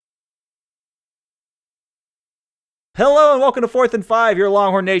Hello and welcome to Fourth and Five, your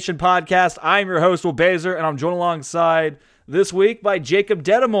Longhorn Nation podcast. I'm your host, Will Baser, and I'm joined alongside this week by Jacob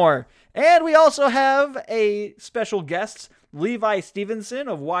Dedamore. And we also have a special guest, Levi Stevenson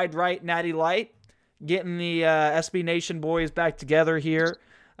of Wide Right Natty Light, getting the SB Nation boys back together here,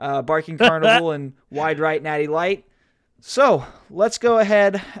 Barking Carnival and Wide Right Natty Light. So let's go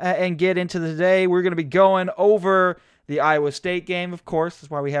ahead and get into the day. We're going to be going over the Iowa State game, of course.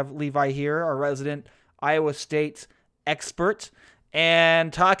 That's why we have Levi here, our resident Iowa State expert,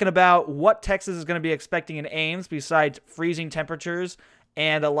 and talking about what Texas is going to be expecting in Ames besides freezing temperatures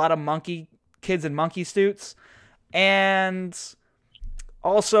and a lot of kids in monkey suits, and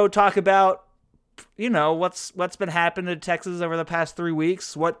also talk about what's been happening to Texas over the past 3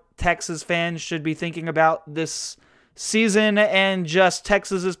 weeks, what Texas fans should be thinking about this season, and just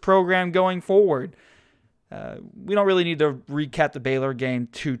Texas's program going forward. We don't really need to recap the Baylor game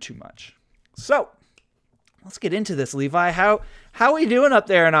too much. So let's get into this, Levi. How are we doing up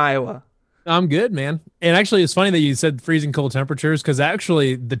there in Iowa? I'm good, man. And actually, it's funny that you said freezing cold temperatures, because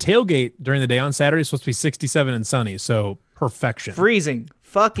actually the tailgate during the day on Saturday is supposed to be 67 and sunny, so perfection. Freezing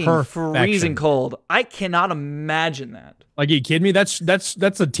cold. I cannot imagine that. Like, are you kidding me? That's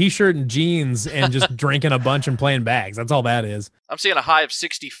a t-shirt and jeans and just drinking a bunch and playing bags. That's all that is. I'm seeing a high of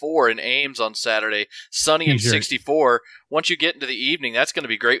 64 in Ames on Saturday, sunny and 64. Once you get into the evening, that's going to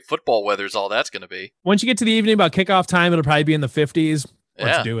be great football weather is all that's going to be. Once you get to the evening, about kickoff time, it'll probably be in the 50s.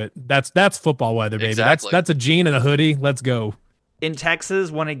 Let's do it. That's football weather, baby. Exactly. That's a jean and a hoodie. Let's go. In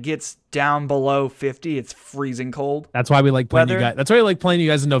Texas, when it gets down below 50, it's freezing cold. That's why we like playing you guys. That's why we like playing you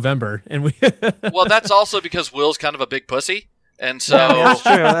guys in November. And we Well, that's also because Will's kind of a big pussy. And so that's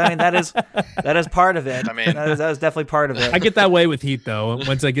true. I mean, that is part of it. I mean, that is definitely part of it. I get that way with heat though.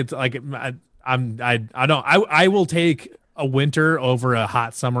 Once I get to, like, I will take a winter over a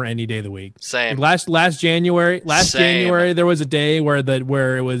hot summer any day of the week. Same. Last January, there was a day where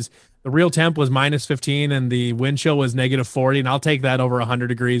it was the real temp was -15 and the wind chill was -40, and I'll take that over 100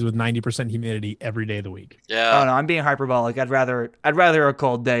 degrees with 90% humidity every day of the week. Yeah. Oh no, I'm being hyperbolic. I'd rather a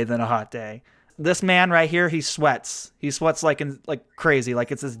cold day than a hot day. This man right here, he sweats. He sweats like crazy,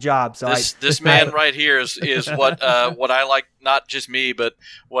 like it's his job. So this man right here is what I like. Not just me, but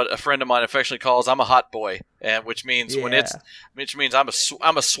what a friend of mine affectionately calls "I'm a hot boy," and which means I'm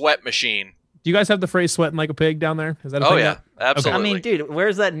a sweat machine. Do you guys have the phrase "sweating like a pig" down there? Is that a thing? Oh yeah, absolutely. I mean, dude,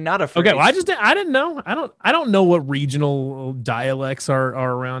 where's that not a phrase? Okay, well, I didn't know. I don't know what regional dialects are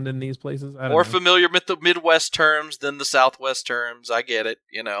around in these places. More familiar with the Midwest terms than the Southwest terms. I get it.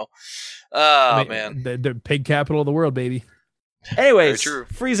 Man, the pig capital of the world, baby. Anyways,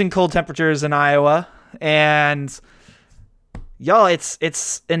 freezing cold temperatures in Iowa, and y'all,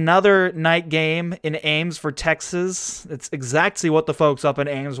 it's another night game in Ames for Texas. It's exactly what the folks up in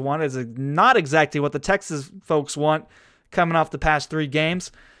Ames want. It's not exactly what the Texas folks want coming off the past 3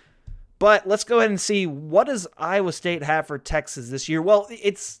 games. But let's go ahead and see, what does Iowa State have for Texas this year? Well,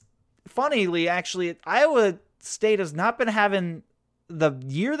 it's funnily, actually, Iowa State has not been having the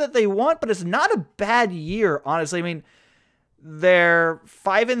year that they want, but it's not a bad year, honestly. I mean, they're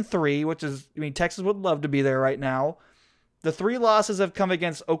 5-3, which is, Texas would love to be there right now. The 3 losses have come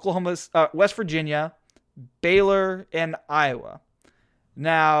against West Virginia, Baylor, and Iowa.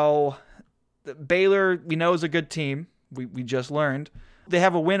 Now, Baylor, we know, is a good team. We just learned. They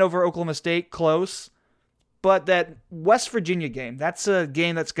have a win over Oklahoma State, close. But that West Virginia game, that's a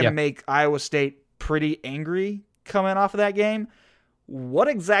game that's going to make Iowa State pretty angry coming off of that game. What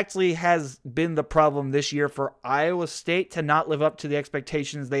exactly has been the problem this year for Iowa State to not live up to the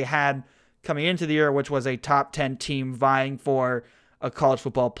expectations they had coming into the year, which was a top 10 team vying for a college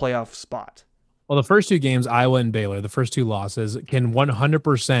football playoff spot? Well, the first 2 games, Iowa and Baylor, the first 2 losses can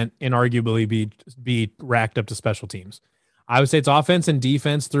 100% inarguably be racked up to special teams. Iowa State's offense and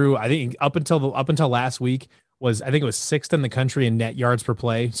defense through, I think, up until last week was, I think it was 6th in the country in net yards per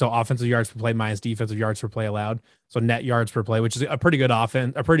play. So offensive yards per play minus defensive yards per play allowed. So net yards per play, which is a pretty good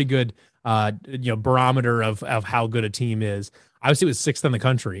offense, a pretty good barometer of how good a team is. Iowa State was 6th in the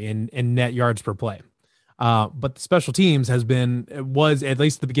country in net yards per play. But the special teams was, at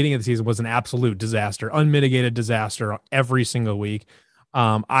least at the beginning of the season, was an absolute disaster, unmitigated disaster every single week.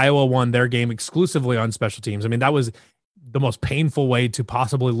 Iowa won their game exclusively on special teams. I mean, that was the most painful way to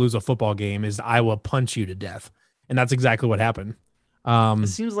possibly lose a football game, is Iowa punch you to death. And that's exactly what happened. It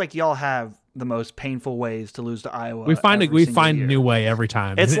seems like y'all have the most painful ways to lose to Iowa. We find a new way every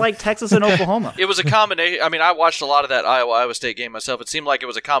time. It's like Texas and Oklahoma. It was a combination. I mean, I watched a lot of that Iowa State game myself. It seemed like it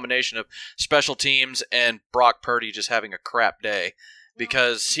was a combination of special teams and Brock Purdy just having a crap day,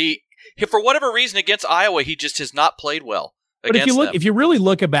 because he for whatever reason against Iowa, he just has not played well. But if you really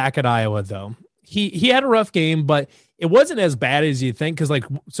look back at Iowa, though, he had a rough game, but it wasn't as bad as you think. Cause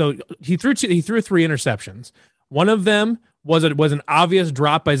so he threw 3 interceptions. One of them was an obvious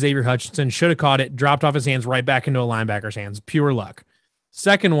drop by Xavier Hutchinson, should have caught it, dropped off his hands right back into a linebacker's hands. Pure luck.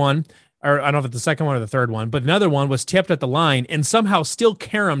 Second one, or I don't know if it's the second one or the third one, but another one was tipped at the line and somehow still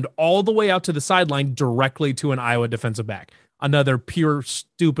caromed all the way out to the sideline directly to an Iowa defensive back. Another pure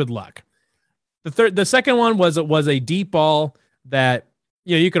stupid luck. The second one was a deep ball that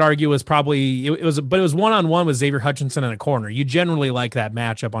you could argue was probably it was 1-on-1 with Xavier Hutchinson in a corner. You generally like that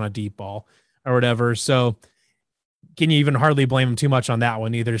matchup on a deep ball or whatever. So can you even hardly blame him too much on that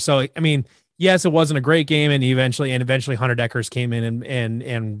one either? So I mean, yes, it wasn't a great game, and eventually Hunter Dekkers came in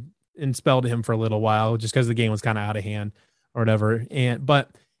and spelled him for a little while just because the game was kind of out of hand or whatever.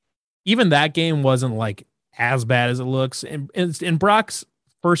 But even that game wasn't like as bad as it looks. And Brock's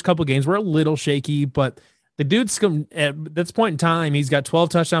first couple games were a little shaky, but the dude's at this point in time, he's got 12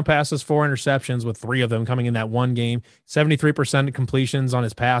 touchdown passes, 4 interceptions, with 3 of them coming in that one game. 73% completions on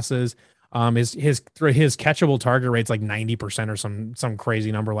his passes. His catchable target rate's like 90% or some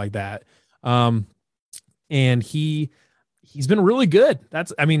crazy number like that. And he's been really good.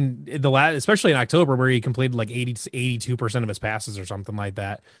 Especially in October where he completed like 82% of his passes or something like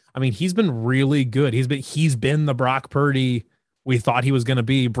that. I mean, he's been really good. He's been the Brock Purdy we thought he was going to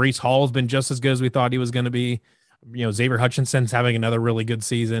be. Breece Hall's been just as good as we thought he was going to be. Xavier Hutchinson's having another really good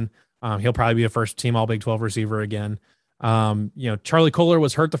season. He'll probably be a first team all Big 12 receiver again. Charlie Kolar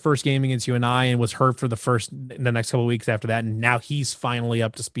was hurt the first game against UNI and was hurt for the next couple of weeks after that. And now he's finally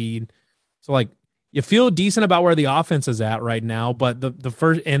up to speed. So like, you feel decent about where the offense is at right now, but the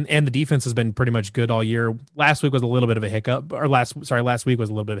first and the defense has been pretty much good all year. Last week was a little bit of a hiccup, last week was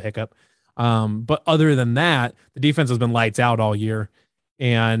a little bit of a hiccup. But other than that, the defense has been lights out all year,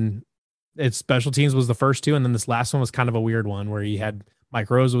 and its special teams was the first 2. And then this last one was kind of a weird one where he had Mike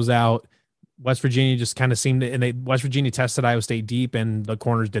Rose was out. West Virginia just kind of seemed to, and West Virginia tested Iowa State deep, and the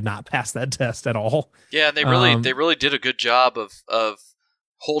corners did not pass that test at all. Yeah. And they really did a good job of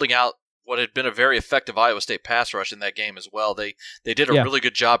holding out what had been a very effective Iowa State pass rush in that game as well. They did a really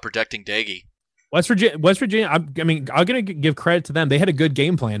good job protecting Doege. West Virginia. I'm going to give credit to them. They had a good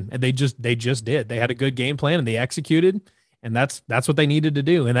game plan, and they just did. They had a good game plan, and they executed, and that's what they needed to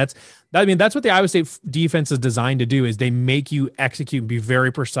do. And that's what the Iowa State defense is designed to do, is they make you execute and be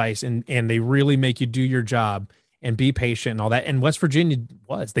very precise, and they really make you do your job and be patient and all that. And West Virginia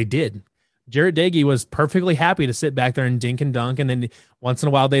they did. Jarret Doege was perfectly happy to sit back there and dink and dunk, and then once in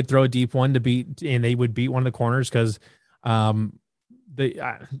a while they'd throw a deep one and they would beat one of the corners because Iowa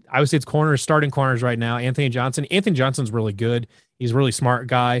State's starting corners right now. Anthony Johnson's really good. He's a really smart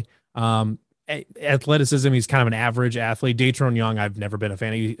guy. Athleticism, he's kind of an average athlete. Datrone Young, I've never been a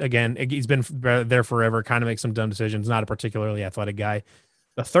fan of. He's been there forever, kind of makes some dumb decisions, not a particularly athletic guy.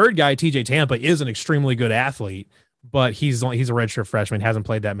 The third guy, TJ Tampa, is an extremely good athlete, but he's a redshirt freshman, hasn't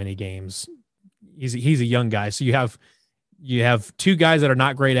played that many games. He's a young guy. So you have 2 guys that are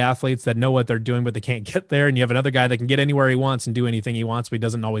not great athletes that know what they're doing, but they can't get there. And you have another guy that can get anywhere he wants and do anything he wants, but he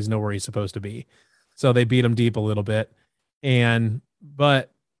doesn't always know where he's supposed to be. So they beat him deep a little bit.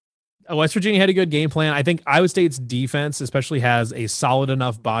 But West Virginia had a good game plan. I think Iowa State's defense especially has a solid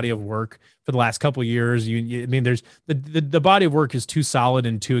enough body of work for the last couple of years. There's the body of work is too solid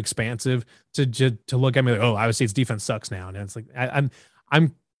and too expansive to look at me like, oh, Iowa State's defense sucks now. And it's like,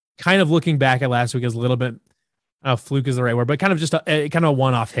 I'm kind of looking back at last week as a little bit, fluke is the right word, but kind of just a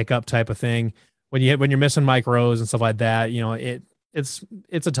one-off hiccup type of thing. When you're missing Mike Rose and stuff like that, it's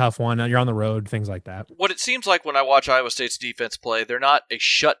a tough one. You're on the road, things like that. What it seems like when I watch Iowa State's defense play, they're not a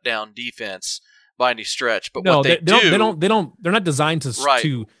shutdown defense by any stretch. But what they're not designed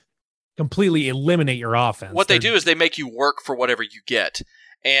to completely eliminate your offense. What they do is they make you work for whatever you get,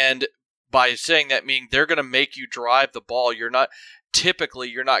 and by saying that, meaning they're going to make you drive the ball. You're not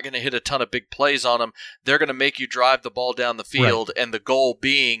going to hit a ton of big plays on them. They're going to make you drive the ball down the field, and the goal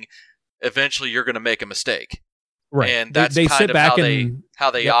being eventually you're going to make a mistake. Right. And that's kind of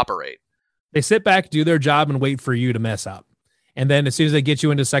how they operate. They sit back, do their job, and wait for you to mess up. And then as soon as they get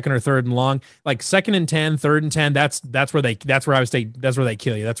you into second or third and long, like 2nd and 10, 3rd and 10, that's where they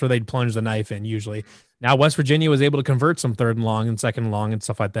kill you. That's where they'd plunge the knife in usually. Now West Virginia was able to convert some 3rd and long and 2nd and long and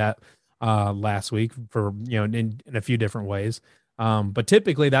stuff like that last week for in a few different ways. But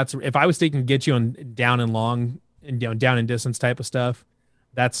typically that's if Iowa State can get you on down and long and down and distance type of stuff,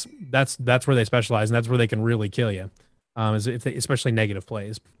 that's where they specialize, and that's where they can really kill you. Especially negative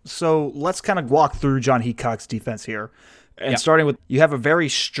plays. So let's kind of walk through John Heacock's defense here. And starting with, you have a very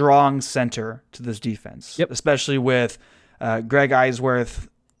strong center to this defense, especially with Greg Eisworth,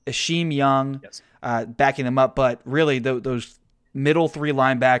 Isheem Young backing them up. But really, those middle 3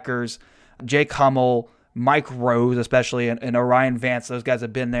 linebackers, Jake Hummel, Mike Rose, especially, and Orion Vance. Those guys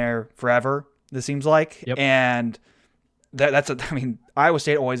have been there forever, it seems like. Yep. And Iowa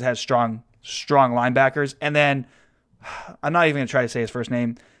State always has strong linebackers. And then, I'm not even going to try to say his first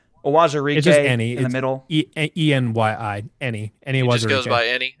name, Owazurike in the middle. E-N-Y-I, Enny. Enny Owazurike. Just goes by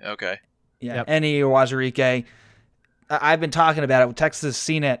Enny? Okay. Yeah, Yep. Enny Owazurike. I've been talking about it. Texas has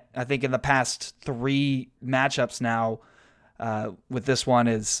seen it, I think, in the past 3 matchups now. With this one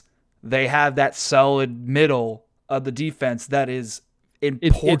is they have that solid middle of the defense that is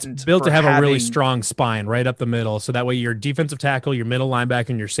important. It's built to have a really strong spine right up the middle, so that way your defensive tackle, your middle linebacker,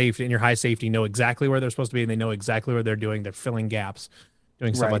 and your safety and your high safety know exactly where they're supposed to be, and they know exactly what they're doing. They're filling gaps,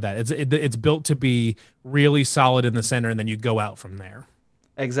 doing stuff like that. It's built to be really solid in the center, and then you go out from there.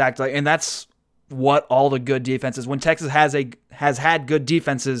 Exactly, and that's what all the good defenses. When Texas has had good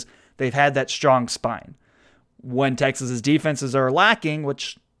defenses, they've had that strong spine. When Texas's defenses are lacking,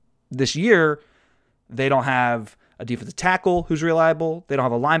 which this year they don't have a defensive tackle who's reliable, they don't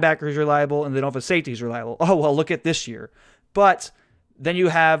have a linebacker who's reliable, and they don't have a safety who's reliable. Oh, well, look at this year. But then you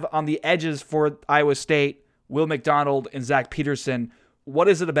have on the edges for Iowa State, Will McDonald and Zach Peterson. What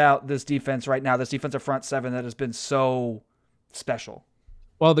is it about this defense right now, this defensive front seven, that has been so special?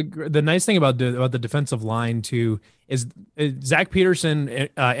 Well, the nice thing about the defensive line too is Zach Peterson,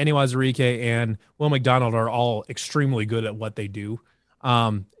 Enny Owazurike, and Will McDonald are all extremely good at what they do.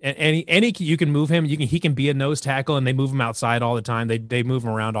 And any you can move him. He can be a nose tackle, and they move him outside all the time. They move him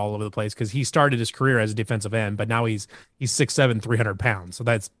around all over the place because he started his career as a defensive end, but now he's 6'7", 300 pounds. So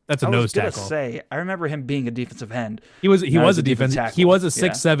that's a nose tackle. I remember him being a defensive end. He was a defensive tackle. He was a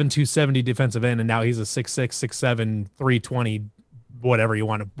 6'7", 270 defensive end, and now he's a 6'6", 6'7", 320. Whatever you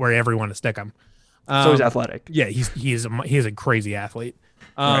want to, wherever you want to stick him. So he's athletic. Yeah, he is a crazy athlete.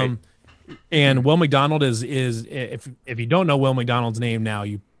 Right. And Will McDonald is if you don't know Will McDonald's name now,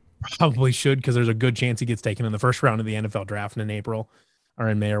 you probably should, because there's a good chance he gets taken in the first round of the NFL draft in April or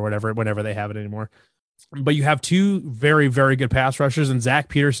in May or whenever they have it anymore. But you have 2 very, very good pass rushers, and Zach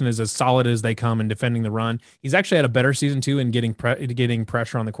Peterson is as solid as they come in defending the run. He's actually had a better season too in getting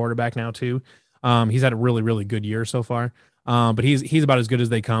pressure on the quarterback now too. He's had a really, really good year so far. But he's about as good as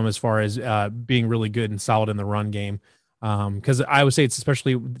they come as far as being really good and solid in the run game. Because I would say it's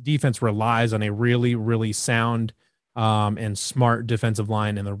especially defense relies on a really, really sound and smart defensive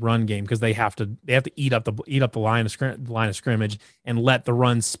line in the run game, because they have to eat up the line of scrimmage and let the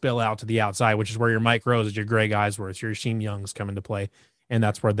run spill out to the outside, which is where your Mike Rose, your Greg Eisworth, your Rasheem Youngs come into play, and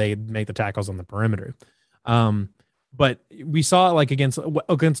that's where they make the tackles on the perimeter. But we saw, like, against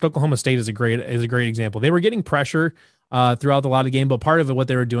Oklahoma State is a great example. They were getting pressure throughout a lot of the game, but part of it, what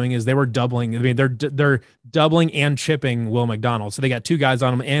they were doing is they were doubling. I mean, they're doubling and chipping Will McDonald. So they got 2 guys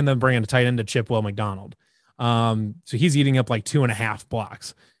on him, and then bringing a tight end to chip Will McDonald. So he's eating up like 2.5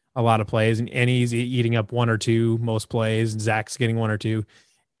 blocks, a lot of plays, and he's eating up 1 or 2 most plays. And Zach's getting 1 or 2.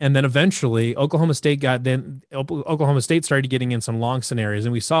 And then eventually Oklahoma State started getting in some long scenarios,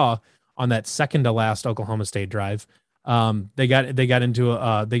 and we saw on that second to last Oklahoma State drive, they got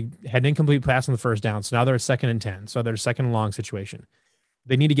into they had an incomplete pass on the first down, so now they're 2nd and 10, so they're 2nd and long situation.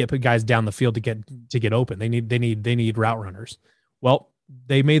 They need to get guys down the field to get open. They need route runners. Well,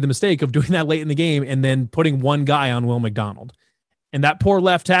 they made the mistake of doing that late in the game and then putting 1 guy on Will McDonald, and that poor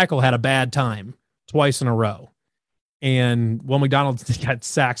left tackle had a bad time twice in a row, and Will McDonald got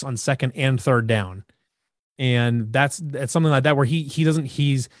sacks on 2nd and 3rd down. And that's something like that where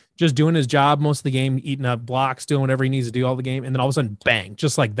he's just doing his job most of the game, eating up blocks, doing whatever he needs to do all the game. And then all of a sudden, bang,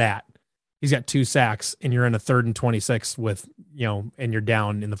 just like that, he's got 2 sacks, and you're in a 3rd and 26 with, and you're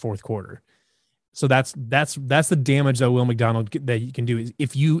down in the 4th quarter. So that's the damage that Will McDonald that you can do is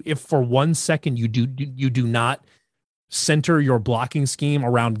if for 1 second you do not center your blocking scheme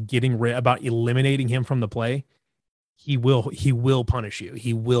around about eliminating him from the play, he will punish you.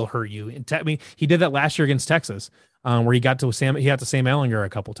 He will hurt you. He did that last year against Texas, where he got to Sam Ehlinger a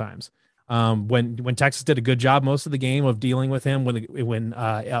couple times. When Texas did a good job most of the game of dealing with him,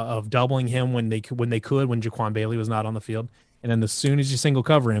 of doubling him when Jaquan Bailey was not on the field, and then as soon as you single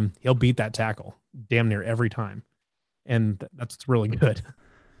cover him, he'll beat that tackle damn near every time, and that's really good.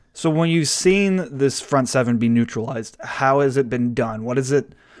 So when you've seen this front seven be neutralized, how has it been done? What is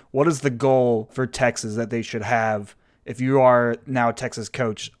the goal for Texas that they should have? If you are now a Texas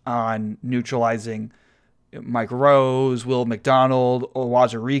coach, on neutralizing Mike Rose, Will McDonald,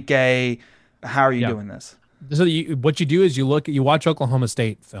 Owazurike, how are you doing this? So what you do is you watch Oklahoma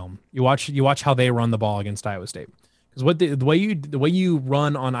State film. You watch how they run the ball against Iowa State. Because the way you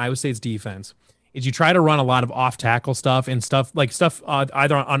run on Iowa State's defense is you try to run a lot of off tackle stuff and stuff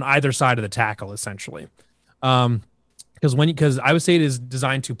either on either side of the tackle, essentially. Because Iowa State is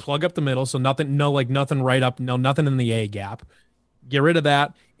designed to plug up the middle, so nothing right up, nothing in the A gap. Get rid of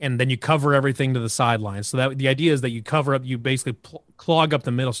that, and then you cover everything to the sidelines. So that the idea is that you cover up, you basically clog up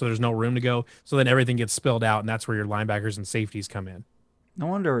the middle, so there's no room to go. So then everything gets spilled out, and that's where your linebackers and safeties come in. No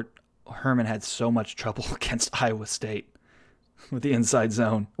wonder Herman had so much trouble against Iowa State with the inside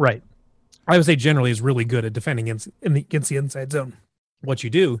zone. Right. Iowa State generally is really good at defending against the inside zone. What you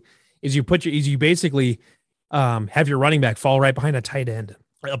do is you basically have your running back fall right behind a tight end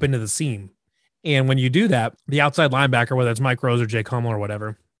up into the seam. And when you do that, the outside linebacker, whether it's Mike Rose or Jake Hummel or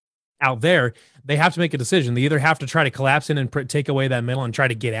whatever, out there, they have to make a decision. They either have to try to collapse in and take away that middle and try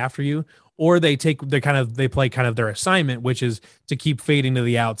to get after you, or they play kind of their assignment, which is to keep fading to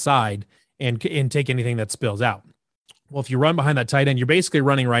the outside and take anything that spills out. Well, if you run behind that tight end, you're basically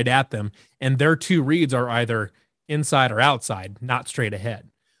running right at them, and their two reads are either inside or outside, not straight ahead.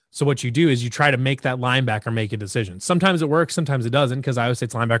 So what you do is you try to make that linebacker make a decision. Sometimes it works, sometimes it doesn't, because Iowa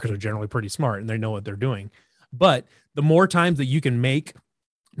State's linebackers are generally pretty smart and they know what they're doing. But the more times that you can make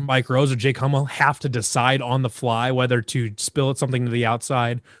Mike Rose or Jake Hummel have to decide on the fly whether to spill something to the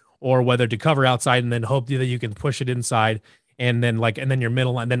outside or whether to cover outside and then hope that you can push it inside and then your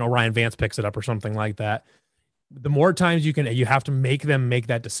middle line, then Orion Vance picks it up or something like that. The more times you have to make them make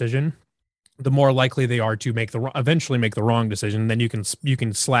that decision, the more likely they are to eventually make the wrong decision. Then you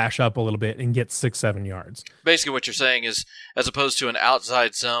can slash up a little bit and get 6-7 yards. Basically what you're saying is, as opposed to an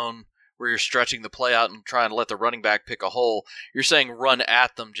outside zone where you're stretching the play out and trying to let the running back pick a hole, you're saying run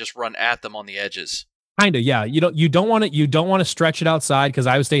at them on the edges. Kind of, yeah. You don't want to stretch it outside because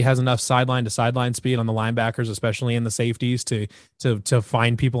Iowa State has enough sideline to sideline speed on the linebackers, especially in the safeties, to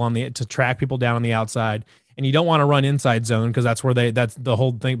find people to track people down on the outside. And you don't want to run inside zone because that's the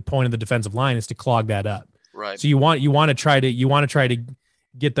whole point of the defensive line is to clog that up. Right. So you want to try to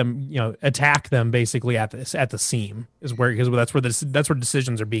get them, attack them basically at the seam because that's where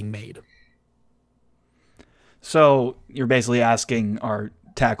decisions are being made. So you're basically asking our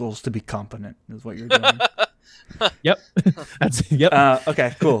tackles to be competent is what you're doing. Yep. Yep.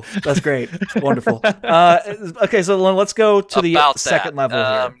 Okay, cool. That's great. Wonderful. Okay, so let's go to the second level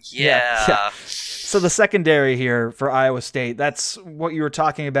here. Yeah. So the secondary here for Iowa State, that's what you were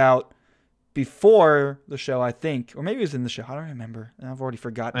talking about before the show, I think. Or maybe it was in the show. I don't remember. I've already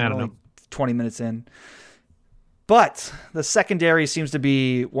forgotten. I don't know. 20 minutes in. But the secondary seems to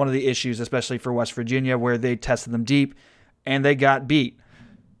be one of the issues, especially for West Virginia, where they tested them deep and they got beat.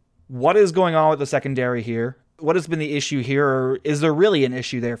 What is going on with the secondary here? What has been the issue here? Or is there really an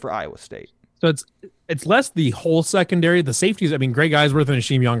issue there for Iowa State? So it's less the whole secondary. The safeties, I mean, Greg Eisworth and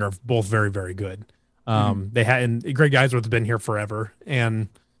Akeem Young are both very, very good. And Greg Eisworth has been here forever. And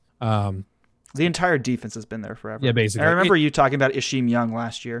the entire defense has been there forever. Yeah, basically. And I remember you talking about Akeem Young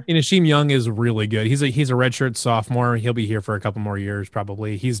last year. And Akeem Young is really good. He's a redshirt sophomore. He'll be here for a couple more years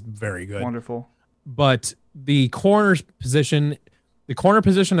probably. He's very good. Wonderful. But the corner position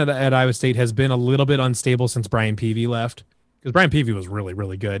at Iowa State has been a little bit unstable since Brian Peavy left. Because Brian Peavy was really,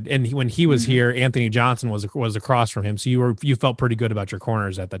 really good. And when he was here, Anthony Johnson was across from him. So you felt pretty good about your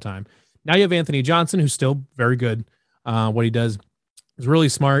corners at that time. Now you have Anthony Johnson, who's still very good. What he does is really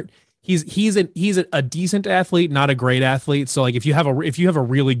smart. He's a decent athlete, not a great athlete. So like if you have a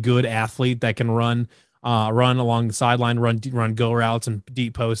really good athlete that can run along the sideline, run go routes and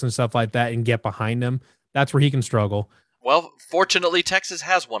deep posts and stuff like that, and get behind him, that's where he can struggle. Well, fortunately, Texas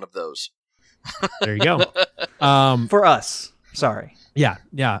has one of those. There you go. For us, sorry.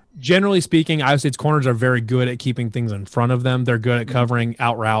 Yeah. Generally speaking, Iowa State's corners are very good at keeping things in front of them. They're good at covering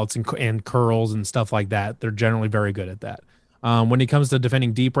out routes and curls and stuff like that. They're generally very good at that. When it comes to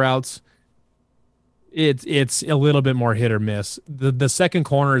defending deep routes, it's a little bit more hit or miss. The second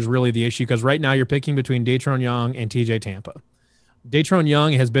corner is really the issue because right now you're picking between Datron Young and TJ Tampa. Datron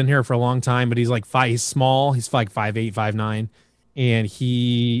Young has been here for a long time, but he's small. He's like 5'8", 5'9", and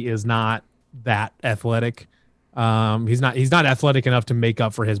he is not that athletic. He's not athletic enough to make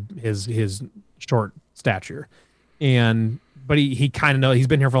up for his short stature. But he kind of knows. He's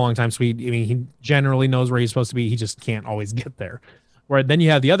been here for a long time, so he generally knows where he's supposed to be. He just can't always get there. Where then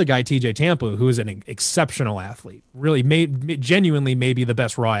you have the other guy, TJ Tampa, who is an exceptional athlete. Really, genuinely maybe the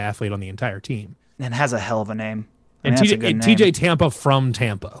best raw athlete on the entire team, and has a hell of a name. And TJ Tampa from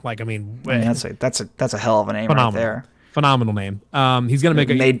Tampa, that's a hell of a name right there. Phenomenal name. He's gonna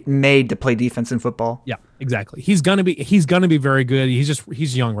make made to play defense in football. Yeah, exactly. He's gonna be very good.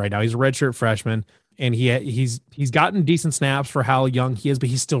 He's young right now. He's a redshirt freshman, and he's gotten decent snaps for how young he is, but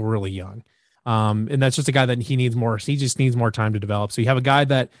he's still really young. And that's just a guy that he just needs more time to develop. So you have a guy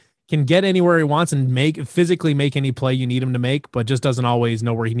that can get anywhere he wants and physically make any play you need him to make, but just doesn't always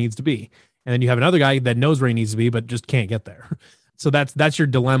know where he needs to be. And then you have another guy that knows where he needs to be, but just can't get there. So that's your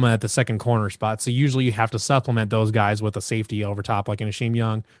dilemma at the second corner spot. So usually you have to supplement those guys with a safety over top, like an Akeem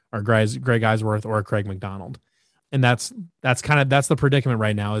Young or Greg Eisworth or Craig McDonald. And that's the predicament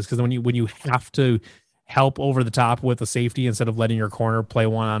right now, is because when you have to help over the top with a safety instead of letting your corner play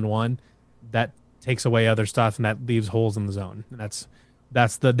one-on-one, that takes away other stuff and that leaves holes in the zone. And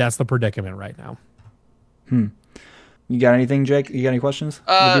that's the predicament right now. You got anything, Jake? You got any questions?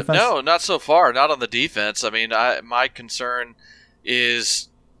 No, not so far. Not on the defense. I mean, my concern is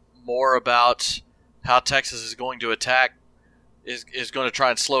more about how Texas is going to attack, is going to try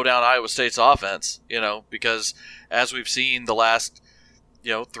and slow down Iowa State's offense, because as we've seen the last,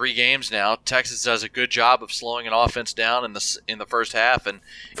 3 games now, Texas does a good job of slowing an offense down in the first half and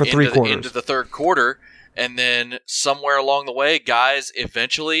for into the third quarter. And then somewhere along the way, guys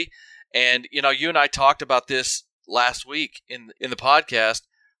eventually, and, you and I talked about this last week in the podcast,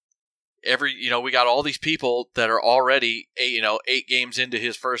 we got all these people that are already 8 games into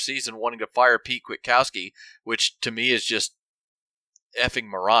his first season wanting to fire Pete Kwiatkowski, which to me is just effing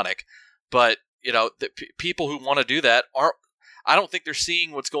moronic. But the people who want to do that I don't think they're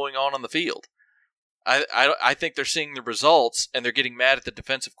seeing what's going on the field. I think they're seeing the results and they're getting mad at the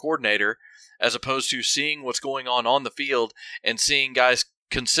defensive coordinator, as opposed to seeing what's going on the field and seeing guys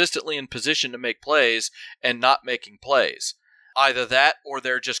consistently in position to make plays and not making plays. Either that, or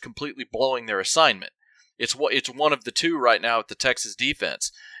they're just completely blowing their assignment. It's one of the two right now with the Texas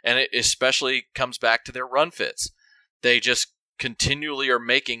defense, and it especially comes back to their run fits. They just continually are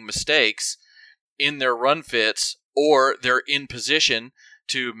making mistakes in their run fits, or they're in position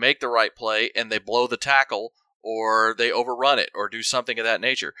to make the right play and they blow the tackle, or they overrun it, or do something of that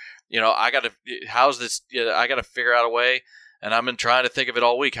nature. I got to figure out a way, and I've been trying to think of it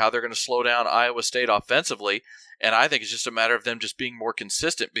all week, how they're going to slow down Iowa State offensively. And I think it's just a matter of them just being more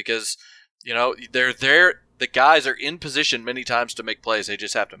consistent, because, they're there. The guys are in position many times to make plays. They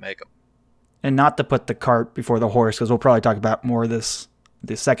just have to make them. And not to put the cart before the horse, because we'll probably talk about more of this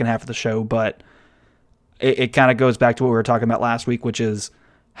the second half of the show, but it kind of goes back to what we were talking about last week, which is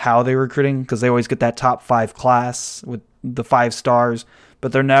how they're recruiting, because they always get that top 5 class with the 5 stars,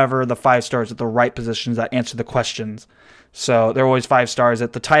 but they're never the 5 stars at the right positions that answer the questions. So they're always 5 stars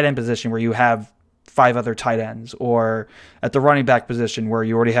at the tight end position, where you have 5 other tight ends, or at the running back position where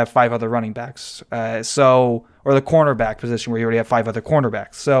you already have 5 other running backs. Or the cornerback position where you already have 5 other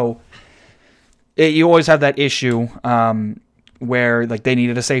cornerbacks. So you always have that issue where they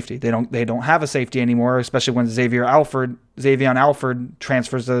needed a safety. They don't have a safety anymore, especially when Xavier Alford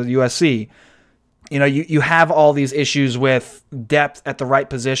transfers to USC. You have all these issues with depth at the right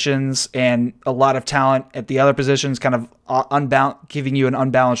positions and a lot of talent at the other positions, kind of giving you an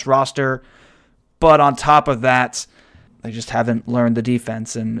unbalanced roster. But on top of that, they just haven't learned the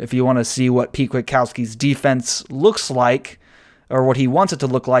defense. And if you want to see what Pete Kwiatkowski's defense looks like, or what he wants it to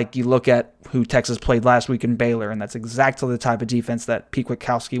look like, you look at who Texas played last week in Baylor, and that's exactly the type of defense that Pete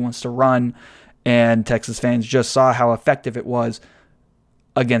Kwiatkowski wants to run. And Texas fans just saw how effective it was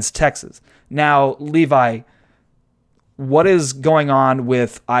against Texas. Now, Levi, what is going on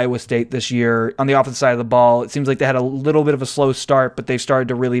with Iowa State this year on the offensive side of the ball? It seems like they had a little bit of a slow start, but they've started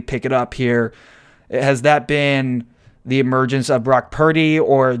to really pick it up here. Has that been the emergence of Brock Purdy,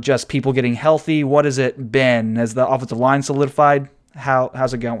 or just people getting healthy? What has it been? Has the offensive line solidified?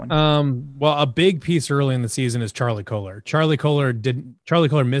 How's it going? Well, a big piece early in the season is Charlie Kolar. Charlie Kolar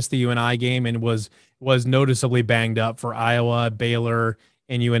missed the UNI game and was noticeably banged up for Iowa, Baylor,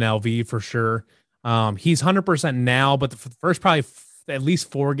 and UNLV for sure. He's 100% now, but the first probably at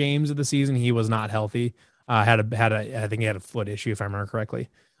least 4 games of the season, he was not healthy. I think he had a foot issue, if I remember correctly.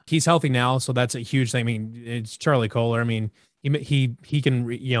 He's healthy now, so that's a huge thing. I mean, it's Charlie Kolar. I mean, he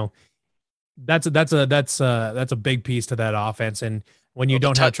can, that's a big piece to that offense. And when you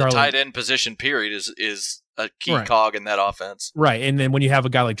don't have Charlie, the tight end position period is a key cog in that offense. Right. And then when you have a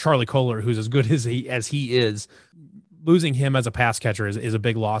guy like Charlie Kolar, who's as good as he is, losing him as a pass catcher is a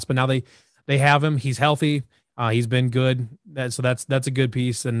big loss. But now they have him. He's healthy. He's been good. So that's a good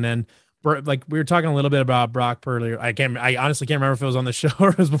piece. And then, like, we were talking a little bit about Brock earlier. I honestly can't remember if it was on the show or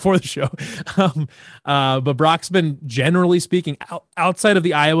it was before the show. But Brock's been, generally speaking, outside of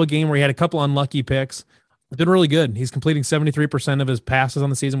the Iowa game where he had a couple unlucky picks, been really good. He's completing 73% of his passes on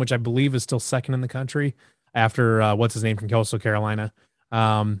the season, which I believe is still second in the country after what's his name from Coastal Carolina.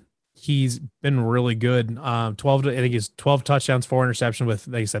 He's been really good. 12 touchdowns, 4 interceptions with,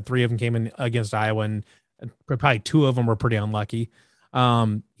 like I said, 3 of them came in against Iowa, and probably 2 of them were pretty unlucky.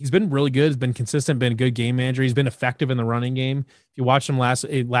 He's been really good. He's been consistent, been a good game manager. He's been effective in the running game. If you watched him last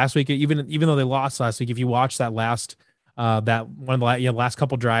week, even though they lost last week, if you watch that last That one of the last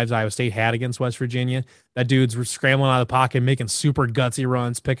couple drives Iowa State had against West Virginia, that dude's scrambling out of the pocket, making super gutsy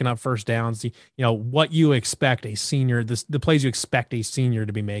runs, picking up first downs. What you expect a senior, the plays you expect a senior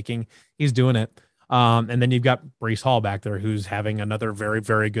to be making, he's doing it. And then you've got Breece Hall back there, who's having another very,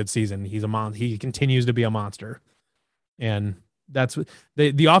 very good season. He continues to be a monster. And that's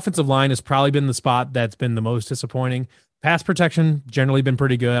the offensive line has probably been the spot that's been the most disappointing. Pass protection generally been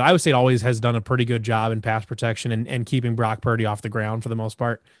pretty good. Iowa State always has done a pretty good job in pass protection and keeping Brock Purdy off the ground for the most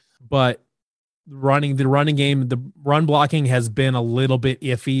part. But the running game, the run blocking has been a little bit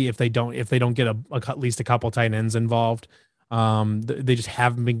iffy if they don't get at least a couple tight ends involved. They just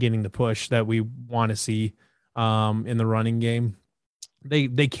haven't been getting the push that we want to see in the running game.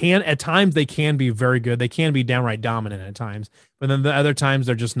 They can at times they can be very good. They can be downright dominant at times, but then the other times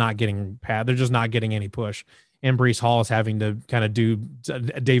they're just not getting any push. And Breece Hall is having to kind of do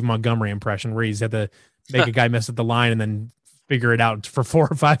a Dave Montgomery impression where he's had to make a guy miss at the line and then figure it out for 4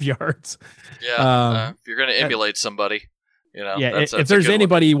 or 5 yards. Yeah, if you're going to emulate somebody, that's if there's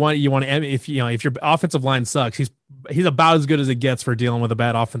anybody you want to, if your offensive line sucks, he's about as good as it gets for dealing with a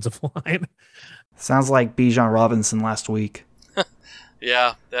bad offensive line. Sounds like Bijan Robinson last week.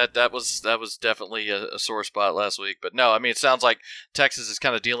 Yeah, that was definitely a sore spot last week. But no, I mean, it sounds like Texas is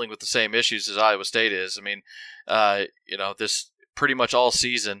kind of dealing with the same issues as Iowa State is. I mean, this pretty much all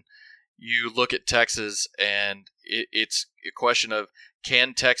season, you look at Texas and it's a question of,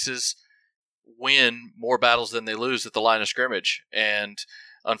 can Texas win more battles than they lose at the line of scrimmage? And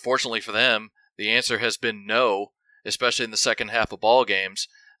unfortunately for them, the answer has been no, especially in the second half of ball games.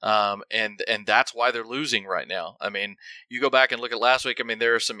 And that's why they're losing right now. I mean, you go back and look at last week. I mean,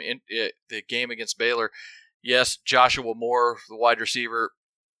 there are the game against Baylor. Yes, Joshua Moore, the wide receiver,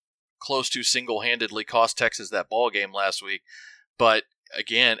 close to single-handedly cost Texas that ball game last week. But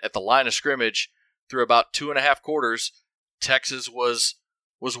again, at the line of scrimmage, through about 2.5 quarters, Texas was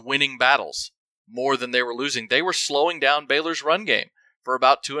winning battles more than they were losing. They were slowing down Baylor's run game for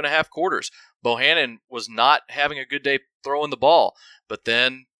about 2.5 quarters. Bohannon was not having a good day throwing the ball, but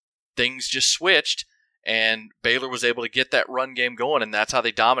then things just switched, and Baylor was able to get that run game going, and that's how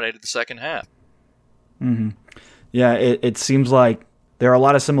they dominated the second half. Mm-hmm. Yeah, it seems like there are a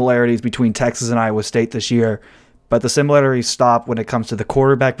lot of similarities between Texas and Iowa State this year, but the similarities stop when it comes to the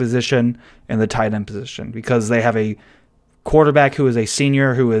quarterback position and the tight end position, because they have a quarterback who is a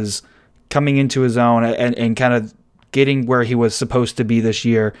senior who is coming into his own and kind of getting where he was supposed to be this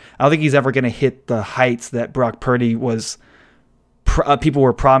year. I don't think he's ever going to hit the heights that Brock Purdy was people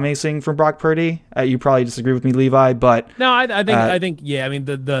were promising from Brock Purdy. You probably disagree with me, Levi, but no, I think yeah. I mean,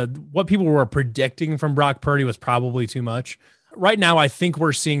 the what people were predicting from Brock Purdy was probably too much. Right now, I think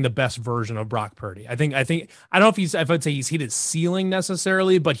we're seeing the best version of Brock Purdy. I don't know if I'd say he's hit his ceiling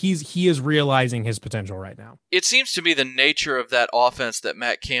necessarily, but he is realizing his potential right now. It seems to me the nature of that offense that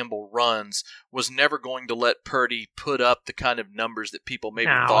Matt Campbell runs was never going to let Purdy put up the kind of numbers that people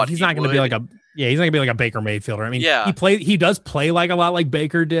maybe thought he's not going to be like he's not going to be like a Baker Mayfielder. I mean, he does play like a lot like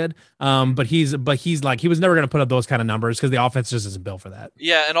Baker did, but he's like, he was never going to put up those kind of numbers because the offense just isn't built for that.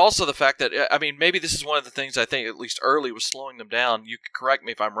 Yeah, and also the fact that, I mean, maybe this is one of the things I think at least early was slowing them down. You can correct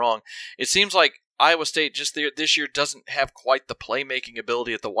me if I'm wrong. It seems like Iowa State just this year doesn't have quite the playmaking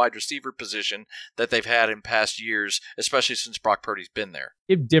ability at the wide receiver position that they've had in past years, especially since Brock Purdy's been there.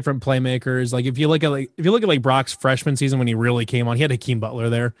 You have different playmakers. Like if you look at Brock's freshman season when he really came on, he had Hakeem Butler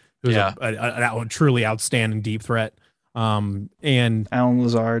there, who was a truly outstanding deep threat. And Alan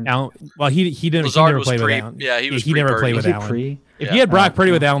Lazard. He never played with Alan. Yeah, he never played with Alan. If you had Brock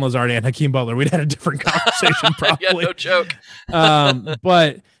Purdy with Alan Lazard and Hakeem Butler, we'd had a different conversation probably. Yeah, no joke.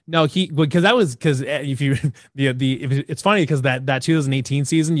 But no, it's funny because that 2018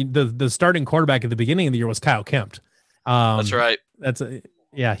 season, the starting quarterback at the beginning of the year was Kyle Kempt. That's right.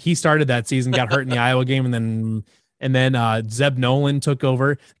 He started that season, got hurt in the Iowa game, and then Zeb Nolan took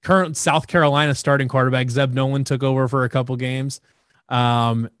over. Current South Carolina starting quarterback Zeb Nolan took over for a couple games.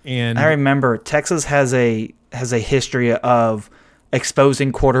 And I remember Texas has a history of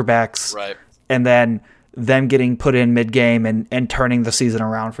exposing quarterbacks, right, and then them getting put in mid-game and turning the season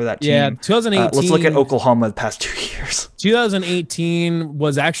around for that team. Yeah, 2018. Let's look at Oklahoma the past 2 years. 2018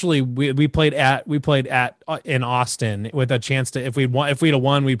 was actually we played in Austin with a chance to, if we'd have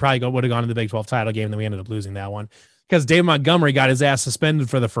won, we probably would have gone to the Big 12 title game. And then we ended up losing that one because Dave Montgomery got his ass suspended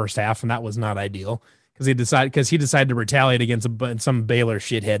for the first half, and that was not ideal because he decided to retaliate against some Baylor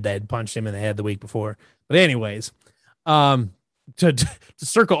shithead that had punched him in the head the week before. But anyways, to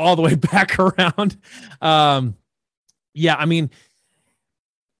circle all the way back around. Yeah, I mean,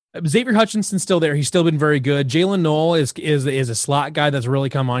 Xavier Hutchinson's still there. He's still been very good. Jalen Noel is a slot guy that's really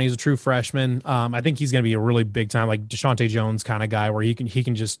come on. He's a true freshman. I think he's going to be a really big time, like Deshaunte you kind of guy, where you can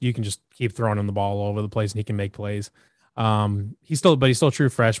just keep throwing him the ball all over the place and he can make plays. He's still a true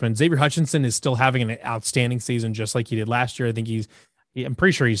freshman. Xavier Hutchinson is still having an outstanding season, just like he did last year. I think I'm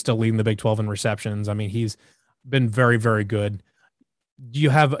pretty sure he's still leading the Big 12 in receptions. I mean, he's been very, very good. You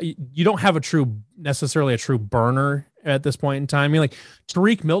don't have necessarily a true burner at this point in time. I mean, like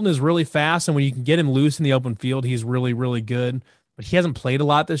Tariq Milton is really fast, and when you can get him loose in the open field, he's really, really good. But he hasn't played a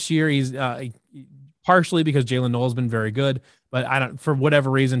lot this year. He's partially because Jalen Noel has been very good, but for whatever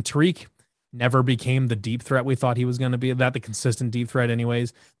reason, Tariq never became the deep threat we thought he was going to be. The consistent deep threat,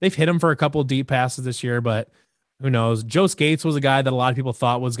 anyways. They've hit him for a couple of deep passes this year, but who knows? Joe Skates was a guy that a lot of people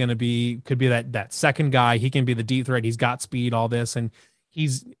thought was going to could be that second guy. He can be the deep threat. He's got speed, all this, and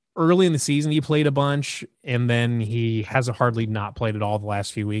he's early in the season. He played a bunch, and then he hasn't hardly not played at all the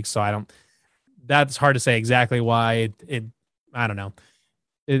last few weeks. So that's hard to say exactly why. I don't know.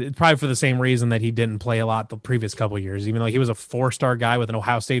 It's probably for the same reason that he didn't play a lot the previous couple of years, even though he was a 4-star guy with an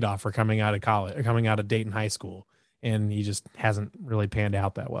Ohio State offer coming out of college or coming out of Dayton High School, and he just hasn't really panned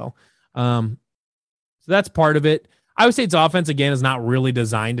out that well. So that's part of it. Iowa State's offense, again, is not really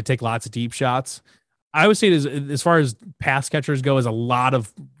designed to take lots of deep shots. Iowa State is, as far as pass catchers go, is a lot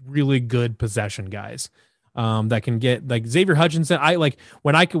of really good possession guys that can get, like Xavier Hutchinson.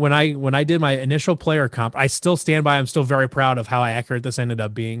 When I did my initial player comp, I still stand by. I'm still very proud of how accurate this ended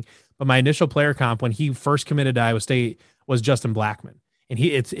up being. But my initial player comp when he first committed to Iowa State was Justin Blackman, and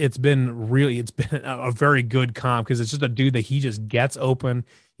it's been a very good comp because it's just a dude that he just gets open.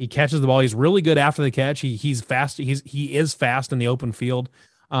 He catches the ball. He's really good after the catch. He's fast. He is fast in the open field.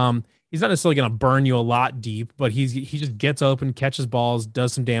 He's not necessarily going to burn you a lot deep, but he just gets open, catches balls,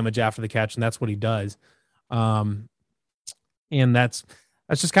 does some damage after the catch, and that's what he does. And that's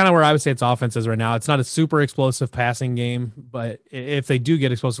just kind of where I would say its offense is right now. It's not a super explosive passing game, but if they do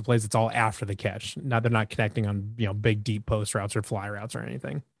get explosive plays, it's all after the catch. They're not connecting on big deep post routes or fly routes or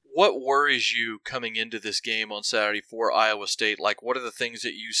anything. What worries you coming into this game on Saturday for Iowa State? Like, what are the things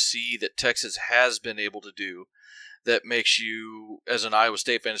that you see that Texas has been able to do that makes you, as an Iowa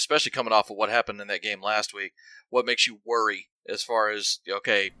State fan, especially coming off of what happened in that game last week, what makes you worry as far as,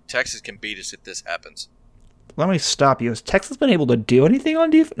 okay, Texas can beat us if this happens? Let me stop you. Has Texas been able to do anything on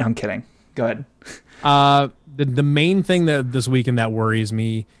defense? No, I'm kidding. Go ahead. The main thing that this weekend that worries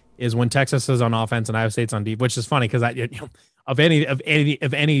me is when Texas is on offense and Iowa State's on defense, which is funny because of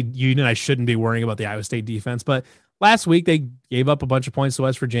any unit, I shouldn't be worrying about the Iowa State defense. But last week they gave up a bunch of points to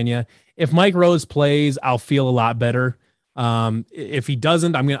West Virginia. If Mike Rose plays, I'll feel a lot better. If he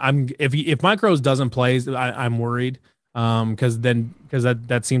doesn't, if Mike Rose doesn't play, I'm worried. Because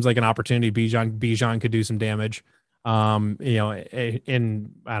that seems like an opportunity. Bijan could do some damage. And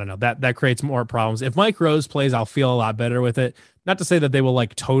I don't know, that creates more problems. If Mike Rose plays, I'll feel a lot better with it. Not to say that they will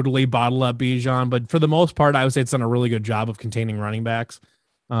like totally bottle up Bijan, but for the most part, I would say it's done a really good job of containing running backs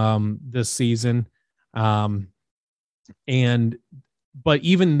this season. But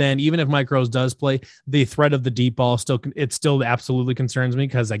even then, even if Mike Rose does play, the threat of the deep ball still absolutely concerns me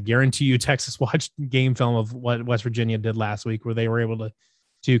because I guarantee you Texas watched game film of what West Virginia did last week where they were able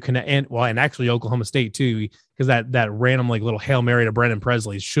to connect and actually Oklahoma State too, because that random like little Hail Mary to Brennan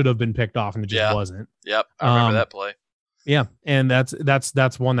Presley should have been picked off and it just wasn't. Yep. I remember that play. Yeah. And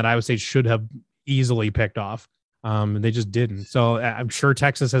that's one that I would say should have easily picked off. They just didn't. So I'm sure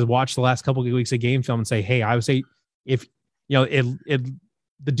Texas has watched the last couple of weeks of game film and say, hey, I would say if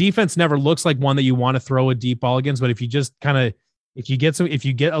the defense never looks like one that you want to throw a deep ball against, but if you just if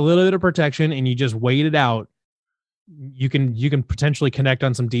you get a little bit of protection and you just wait it out, you can potentially connect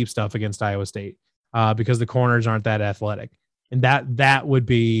on some deep stuff against Iowa State because the corners aren't that athletic. And that would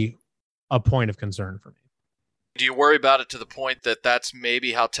be a point of concern for me. Do you worry about it to the point that that's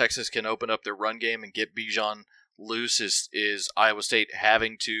maybe how Texas can open up their run game and get Bijan loose is Iowa State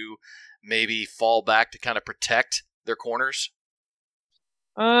having to maybe fall back to kind of protect their corners?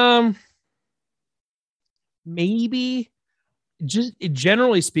 Maybe. Just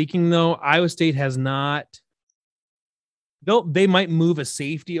generally speaking, though, Iowa State has not. They might move a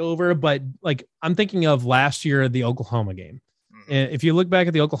safety over, but like I'm thinking of last year the Oklahoma game. And if you look back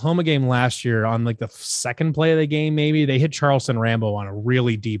at the Oklahoma game last year, on like the second play of the game, maybe they hit Charleston Rambo on a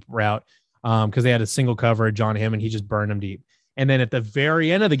really deep route because they had a single coverage on him and he just burned him deep. And then at the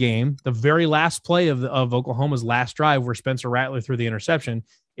very end of the game, the very last play of Oklahoma's last drive where Spencer Rattler threw the interception,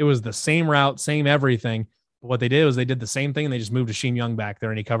 it was the same route, same everything. But what they did was they did the same thing and they just moved Hasheem Young back there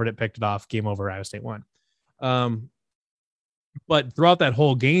and he covered it, picked it off, game over, Iowa State won. But throughout that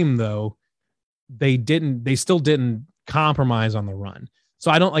whole game, though, they still didn't compromise on the run. So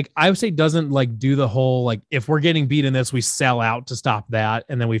I don't Iowa State doesn't like do the whole, like, if we're getting beat in this, we sell out to stop that.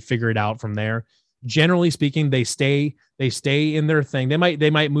 And then we figure it out from there. Generally speaking, they stay in their thing. They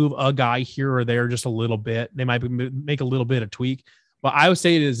might move a guy here or there just a little bit. They might make a little bit of tweak, but Iowa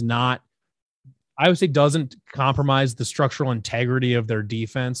State doesn't compromise the structural integrity of their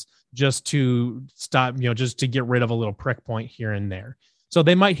defense just to stop, just to get rid of a little prick point here and there. So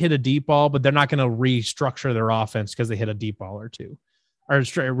they might hit a deep ball, but they're not going to restructure their offense because they hit a deep ball or two, or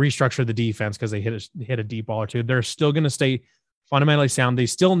restructure the defense because they hit a deep ball or two. They're still going to stay fundamentally sound. They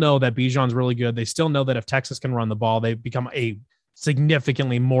still know that Bijan's really good. They still know that if Texas can run the ball, they become a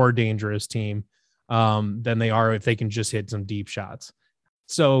significantly more dangerous team than they are if they can just hit some deep shots.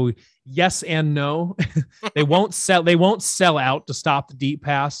 So yes and no. They won't sell out to stop the deep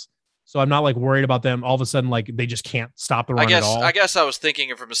pass. So I'm not like worried about them all of a sudden, like they just can't stop the run at all. I guess I was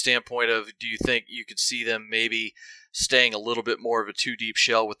thinking from a standpoint of, do you think you could see them maybe staying a little bit more of a too deep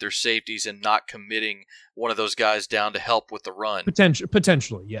shell with their safeties and not committing one of those guys down to help with the run?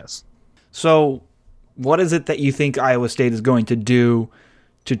 Potentially, yes. So what is it that you think Iowa State is going to do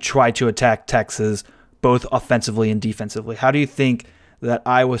to try to attack Texas, both offensively and defensively? How do you think that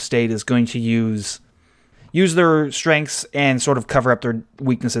Iowa State is going to use their strengths and sort of cover up their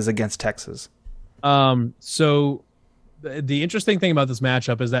weaknesses against Texas? So the interesting thing about this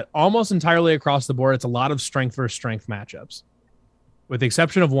matchup is that almost entirely across the board, it's a lot of strength versus strength matchups, with the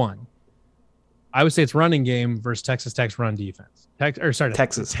exception of one. Iowa State's running game versus Texas Tech's run defense. Texas.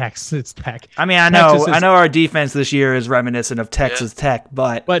 It's Tech. I mean, I know our defense this year is reminiscent of Texas Tech,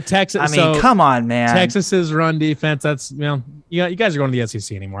 but Texas. I mean, come on, man. Texas's run defense. That's you guys are going to the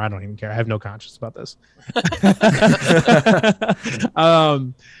SEC anymore. I don't even care. I have no conscience about this.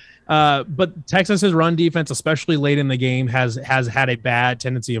 But Texas's run defense, especially late in the game, has had a bad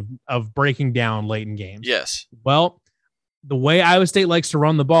tendency of breaking down late in games. Yes. Well, the way Iowa State likes to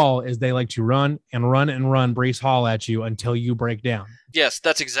run the ball is they like to run and run and run Breece Hall at you until you break down. Yes,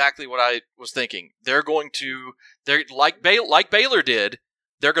 that's exactly what I was thinking. They're like Baylor did.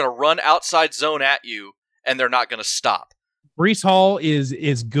 They're going to run outside zone at you, and they're not going to stop. Breece Hall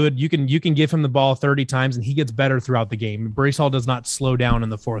is good. You can give him the ball 30 times, and he gets better throughout the game. Breece Hall does not slow down in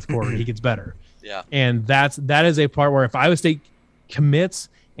the fourth quarter. He gets better. Yeah, and that is a part where if Iowa State commits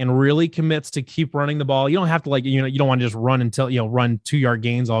and really commits to keep running the ball, you don't have to you don't want to just run until run 2-yard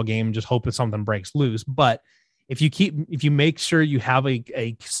gains all game and just hope that something breaks loose. But if you make sure you have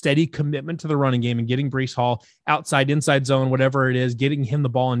a steady commitment to the running game and getting Breece Hall outside, inside zone, whatever it is, getting him the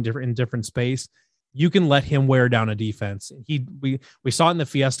ball in different space, you can let him wear down a defense. We saw it in the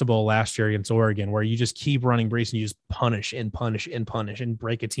Fiesta Bowl last year against Oregon, where you just keep running Breece and you just punish and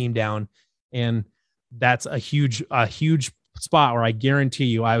break a team down. And that's a huge spot where I guarantee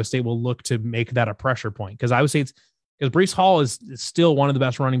you Iowa State will look to make that a pressure point, because Breece Hall is still one of the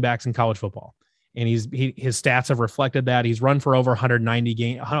best running backs in college football. And his stats have reflected that. He's run for over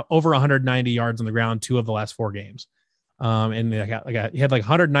 190 yards on the ground 2 of the last 4 games. And he had like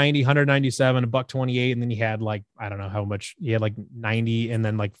 190, 197, $128, and then he had like, I don't know how much, he had like 90 and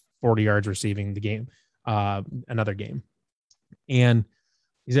then like 40 yards receiving the game, another game. And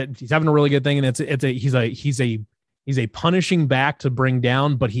he's having a really good thing. And he's a punishing back to bring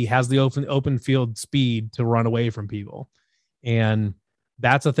down, but he has the open field speed to run away from people. And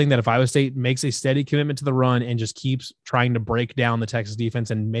that's a thing that if Iowa State makes a steady commitment to the run and just keeps trying to break down the Texas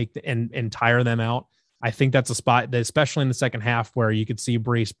defense and and tire them out, I think that's a spot that, especially in the second half, where you could see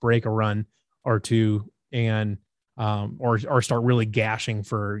Breece break a run or two and or start really gashing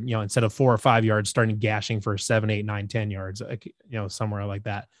for, instead of 4 or 5 yards, starting gashing for 7, 8, 9, 10 yards, somewhere like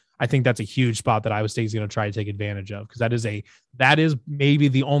that. I think that's a huge spot that Iowa State is going to try to take advantage of, because that is maybe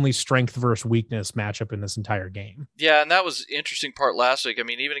the only strength versus weakness matchup in this entire game. Yeah, and that was the interesting part last week. I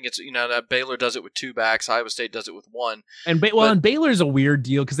mean, even against that Baylor does it with 2 backs, Iowa State does it with 1. And Baylor's a weird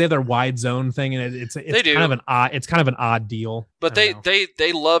deal because they have their wide zone thing, and it's kind of an odd deal. But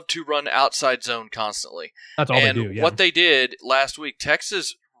they love to run outside zone constantly. That's all they do. Yeah. What they did last week,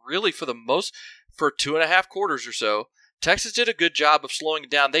 Texas really for 2.5 quarters or so, Texas did a good job of slowing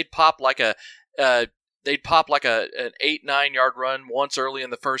it down. They'd pop like an 8-9 yard run once early in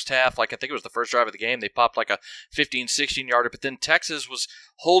the first half. Like I think it was the first drive of the game. They popped like a 15-16 yarder, but then Texas was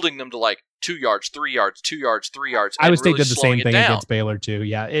holding them to like 2 yards, 3 yards, 2 yards, 3 yards. Iowa State did the same thing against Baylor too.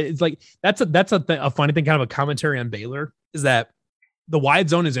 Yeah, it's like that's a funny thing, kind of a commentary on Baylor, is that the wide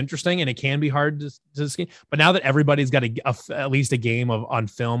zone is interesting and it can be hard to scheme. But now that everybody's got at least a game on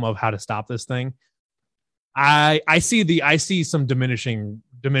film of how to stop this thing, I see some diminishing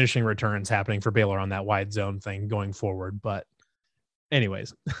returns happening for Baylor on that wide zone thing going forward. But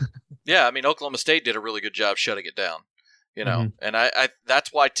anyways. Yeah, I mean, Oklahoma State did a really good job shutting it down. You know, and I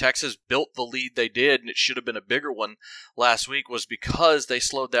that's why Texas built the lead they did, and it should have been a bigger one last week, was because they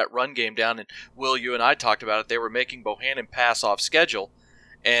slowed that run game down. And Will, you and I talked about it. They were making Bohannon pass off schedule,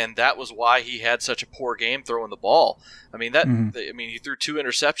 and that was why he had such a poor game throwing the ball. I mean he threw 2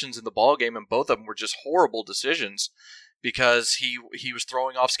 interceptions in the ball game, and both of them were just horrible decisions because he was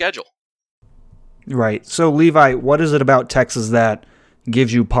throwing off schedule. Right. So Levi, what is it about Texas that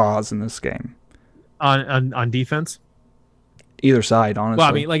gives you pause in this game? On defense? Either side, honestly. Well,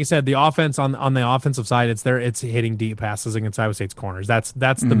 I mean, like I said, the offense on the offensive side, it's hitting deep passes against Iowa State's corners. That's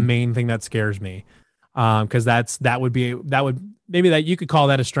the main thing that scares me, because that would maybe that you could call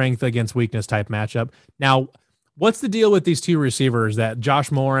that a strength against weakness type matchup. Now, what's the deal with these 2 receivers that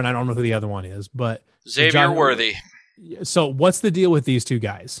Josh Moore and I don't know who the other one is, but Xavier Worthy. So what's the deal with these 2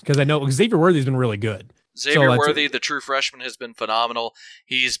 guys? Because I know Xavier Worthy's been really good. Xavier Worthy, the true freshman, has been phenomenal.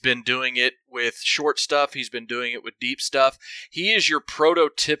 He's been doing it with short stuff. He's been doing it with deep stuff. He is your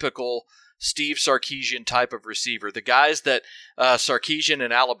prototypical Steve Sarkisian type of receiver. The guys that Sarkisian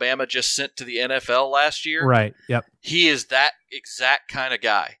and Alabama just sent to the NFL last year. Right, yep. He is that exact kind of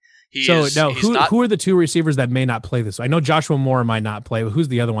guy. Who are the 2 receivers that may not play this? I know Joshua Moore might not play, but who's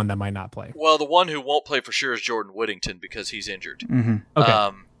the other one that might not play? Well, the one who won't play for sure is Jordan Whittington because he's injured. Okay.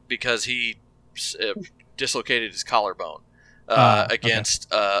 Because he dislocated his collarbone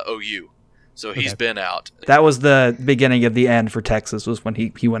against OU. So he's been out. That was the beginning of the end for Texas, was when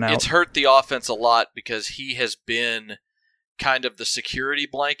he went out. It's hurt the offense a lot because he has been kind of the security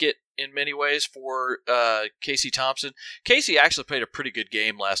blanket in many ways for Casey Thompson. Casey actually played a pretty good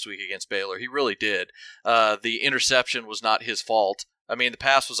game last week against Baylor. He really did. The interception was not his fault. I mean, the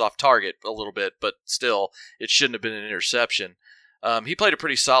pass was off target a little bit, but still, it shouldn't have been an interception. He played a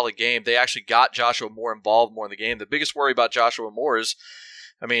pretty solid game. They actually got Joshua Moore involved more in the game. The biggest worry about Joshua Moore is,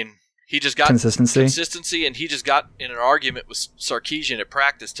 I mean, he just got consistency, and he just got in an argument with Sarkisian at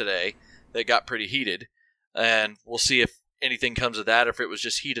practice today that got pretty heated. And we'll see if anything comes of that, or if it was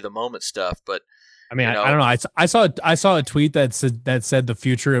just heat of the moment stuff. But I mean, I don't know. I saw a tweet that said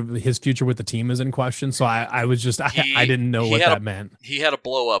his future with the team is in question. So I was just I didn't know what that meant. He had a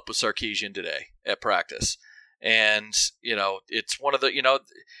blow up with Sarkisian today at practice. And, it's one of the,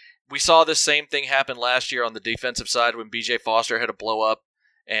 we saw this same thing happen last year on the defensive side when B.J. Foster had a blow up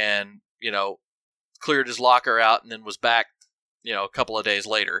and, cleared his locker out and then was back, a couple of days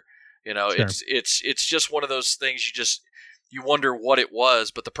later. Sure. It's just one of those things you wonder what it was.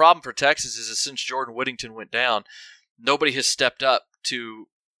 But the problem for Texas is that since Jordan Whittington went down, nobody has stepped up to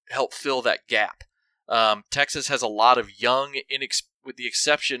help fill that gap. Texas has a lot of young, with the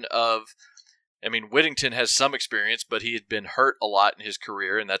exception of, Whittington has some experience, but he had been hurt a lot in his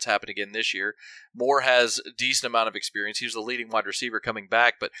career, and that's happened again this year. Moore has a decent amount of experience. He was the leading wide receiver coming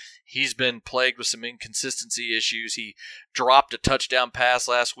back, but he's been plagued with some inconsistency issues. He dropped a touchdown pass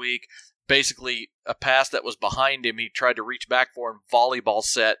last week, basically a pass that was behind him. He tried to reach back for him, volleyball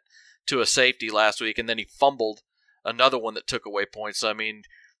set to a safety last week, and then he fumbled another one that took away points. So, in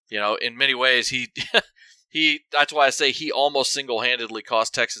many ways, that's why I say he almost single-handedly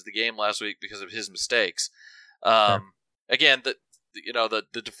cost Texas the game last week because of his mistakes. Sure. Again,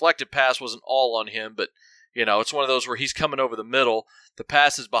 the deflected pass wasn't all on him, but it's one of those where he's coming over the middle, the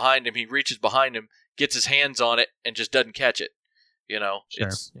pass is behind him, he reaches behind him, gets his hands on it, and just doesn't catch it.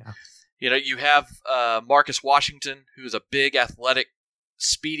 Sure. You have Marcus Washington, who's a big, athletic,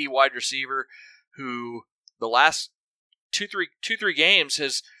 speedy wide receiver, who the last two, three games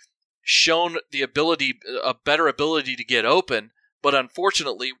has shown a better ability to get open, but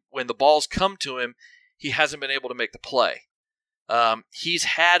unfortunately, when the balls come to him, he hasn't been able to make the play. He's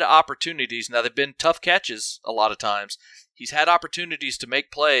had opportunities. Now, they've been tough catches a lot of times. He's had opportunities to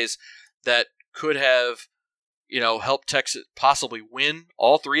make plays that could have, helped Texas possibly win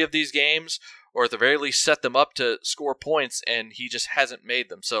all 3 of these games, or at the very least set them up to score points, and he just hasn't made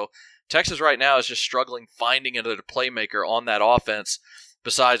them. So Texas right now is just struggling finding another playmaker on that offense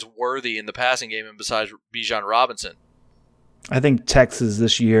besides Worthy in the passing game and besides Bijan Robinson. I think Texas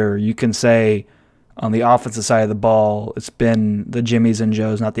this year, you can say on the offensive side of the ball, it's been the Jimmies and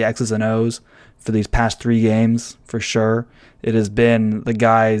Joes, not the X's and O's for these past 3 games, for sure. It has been the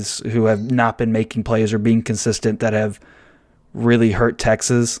guys who have not been making plays or being consistent that have really hurt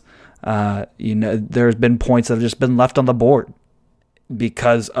Texas. There's been points that have just been left on the board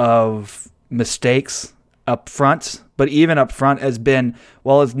because of mistakes up front. But even up front has been,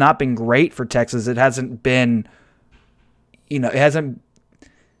 while it's not been great for Texas, it hasn't been,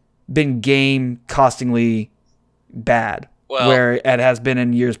 game-costingly bad. Well, where it has been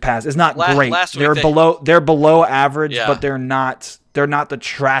in years past. It's not great. They're below average, but they're not the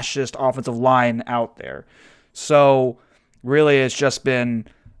trashiest offensive line out there. So really it's just been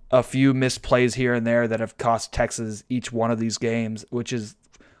a few missed plays here and there that have cost Texas each one of these games, which is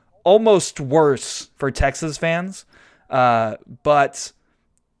almost worse for Texas fans. But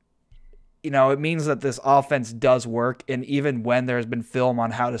it means that this offense does work. And even when there's been film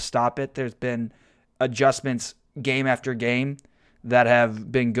on how to stop it, there's been adjustments game after game that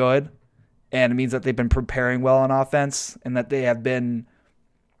have been good. And it means that they've been preparing well on offense and that they have been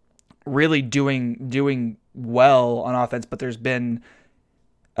really doing well on offense. But there's been,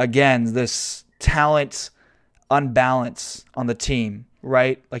 again, this talent unbalance on the team,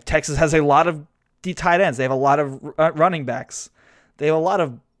 right? Like Texas has a lot of tight ends. They have a lot of running backs. They have a lot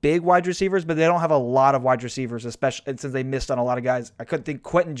of big wide receivers, but they don't have a lot of wide receivers, especially since they missed on a lot of guys. I couldn't think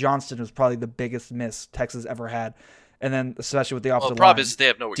Quentin Johnston was probably the biggest miss Texas ever had. And then especially with the offensive line. The problem is they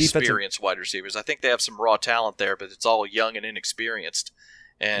have no experienced wide receivers. I think they have some raw talent there, but it's all young and inexperienced.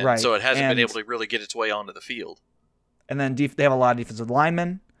 And so it hasn't been able to really get its way onto the field. And then they have a lot of defensive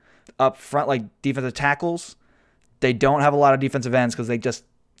linemen up front, like defensive tackles. They don't have a lot of defensive ends because they just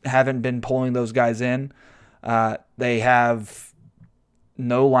haven't been pulling those guys in. They have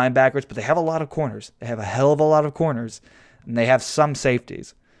no linebackers, but they have a lot of corners. They have a hell of a lot of corners, and they have some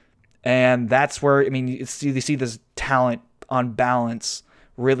safeties. And that's where, you see this talent on balance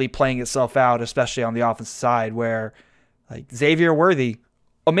really playing itself out, especially on the offensive side, where like Xavier Worthy,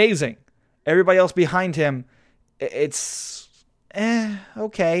 amazing. Everybody else behind him, it's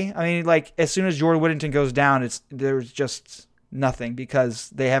okay. As soon as Jordan Whittington goes down, there's just nothing because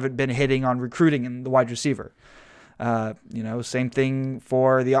they haven't been hitting on recruiting in the wide receiver. Same thing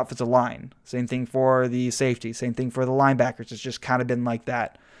for the offensive line, same thing for the safety, same thing for the linebackers. It's just kind of been like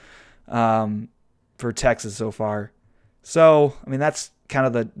that for Texas so far. So, that's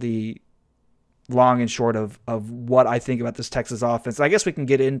kind of the long and short of what I think about this Texas offense. I guess we can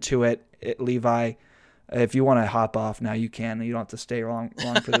get into it, Levi. If you want to hop off now, you can. You don't have to stay long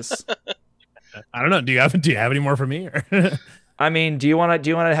for this. I don't know. Do you have any more for me? Or? Do you want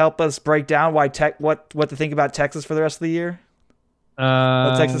to help us break down what to think about Texas for the rest of the year?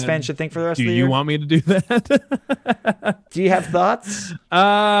 What Texas fans should think for the rest of the year? Do you want me to do that? Do you have thoughts?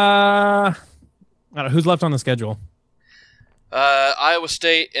 I don't know, who's left on the schedule? Iowa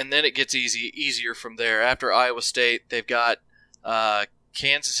State, and then it gets easier from there. After Iowa State, they've got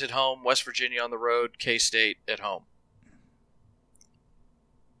Kansas at home, West Virginia on the road, K-State at home.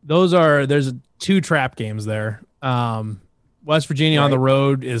 There's 2 trap games there. West Virginia on the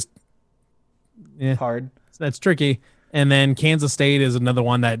road is hard. That's tricky. And then Kansas State is another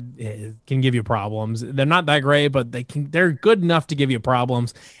one that can give you problems. They're not that great, but they're good enough to give you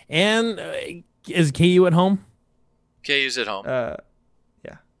problems. And is KU at home? KU's at home.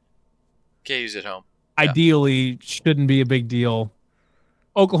 Yeah. KU's at home. Ideally, shouldn't be a big deal.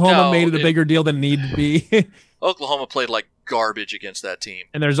 Oklahoma made it a bigger deal than it needed to be. Oklahoma played like garbage against that team.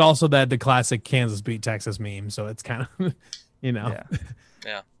 And there's also the classic Kansas beat Texas meme, so it's kind of,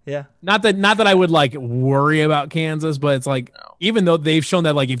 Yeah. Not that I would worry about Kansas, but it's even though they've shown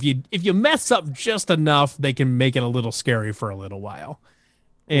that if you mess up just enough, they can make it a little scary for a little while.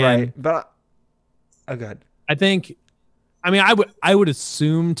 And right. But go ahead. I think, I would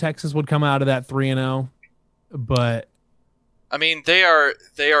assume Texas would come out of that 3-0, but they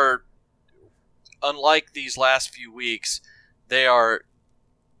are unlike these last few weeks. They are,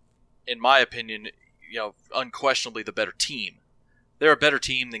 in my opinion, unquestionably the better team. They're a better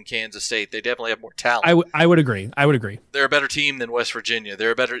team than Kansas State. They definitely have more talent. I would agree. They're a better team than West Virginia.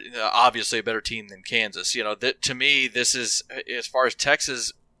 They're obviously a better team than Kansas. To me, this is, as far as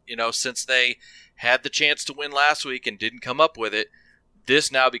Texas, since they had the chance to win last week and didn't come up with it,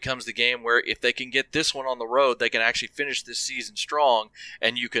 this now becomes the game where if they can get this one on the road, they can actually finish this season strong,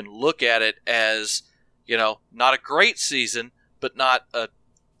 and you can look at it as, not a great season, but not a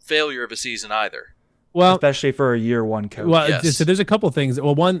failure of a season either. Well, especially for a year one coach. Well, yes. So there's a couple of things.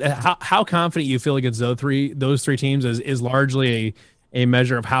 Well, one, how confident you feel against those three teams is largely a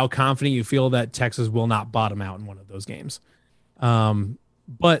measure of how confident you feel that Texas will not bottom out in one of those games.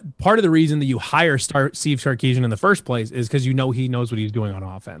 But part of the reason that you hire Steve Sarkisian in the first place is because he knows what he's doing on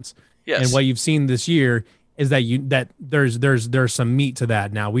offense. Yes. And what you've seen this year is that there's some meat to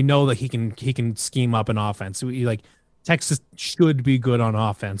that. Now we know that he can scheme up an offense. Texas should be good on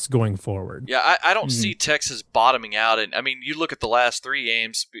offense going forward. Yeah, I don't see Texas bottoming out. And you look at the last 3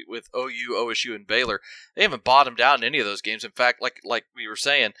 games with OU, OSU, and Baylor. They haven't bottomed out in any of those games. In fact, like we were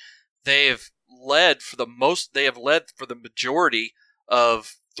saying, they have led for the majority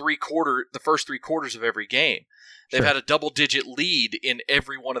of the first 3 quarters of every game. They've had a double-digit lead in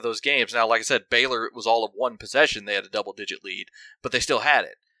every one of those games. Now, like I said, Baylor, it was all of one possession. They had a double-digit lead, but they still had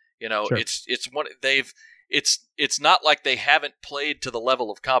it. Sure. It's one they've. it's not like they haven't played to the level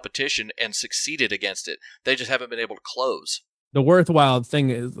of competition and succeeded against it. They just haven't been able to close. The worthwhile thing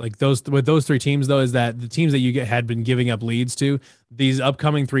is like those 3 teams though is that the teams that you had been giving up leads to, these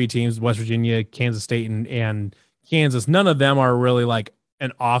upcoming 3 teams, West Virginia, Kansas State, and Kansas, none of them are really like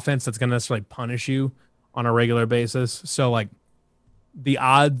an offense that's going to necessarily punish you on a regular basis. So like the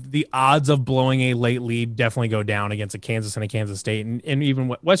odds of blowing a late lead definitely go down against a Kansas and a Kansas State, and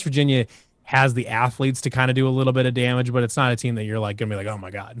even West Virginia has the athletes to kind of do a little bit of damage, but it's not a team that you're like going to be like, oh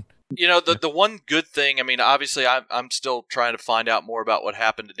my God. You know, the one good thing, I mean, obviously I'm still trying to find out more about what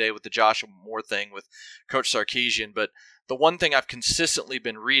happened today with the Joshua Moore thing with Coach Sarkisian, but the one thing I've consistently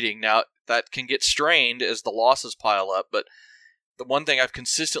been reading, now that can get strained as the losses pile up, but the one thing I've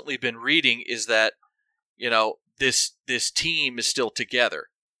consistently been reading is that, you know, this team is still together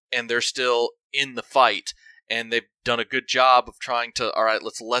and they're still in the fight, and they've done a good job of trying to, all right,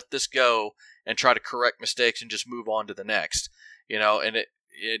 let's let this go and try to correct mistakes and just move on to the next, you know, and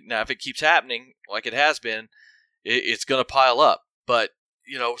now, if it keeps happening like it has been, it's going to pile up. But,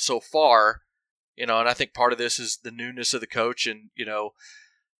 you know, so far, you know, and I think part of this is the newness of the coach. And, you know,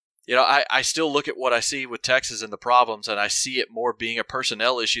 I still look at what I see with Texas and the problems, and I see it more being a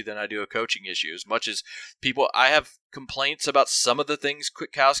personnel issue than I do a coaching issue. As much as I have complaints about some of the things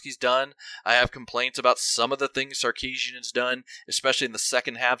Kwiatkowski's done. I have complaints about some of the things Sarkisian has done, especially in the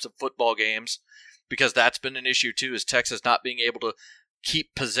second halves of football games, because that's been an issue too, is Texas not being able to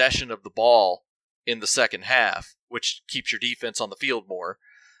keep possession of the ball in the second half, which keeps your defense on the field more.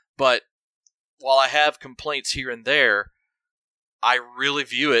 But while I have complaints here and there, I really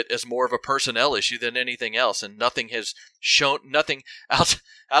view it as more of a personnel issue than anything else, and nothing outside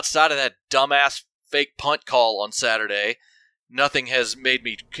of that dumbass fake punt call on Saturday. Nothing has made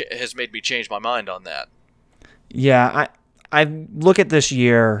me change my mind on that. Yeah, I look at this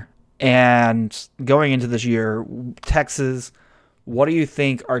year, and going into this year, Texas. What do you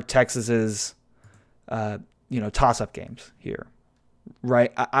think are Texas's, toss-up games here?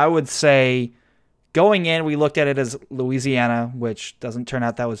 Right, I would say going in, we looked at it as Louisiana, which doesn't turn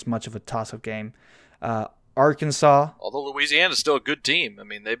out that was much of a toss-up game. Arkansas, although Louisiana's still a good team. I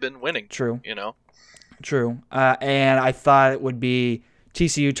mean, they've been winning. True, you know. True, and I thought it would be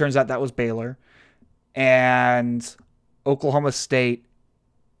TCU. Turns out that was Baylor, and Oklahoma State,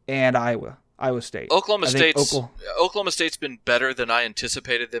 and Iowa State. Oklahoma State's been better than I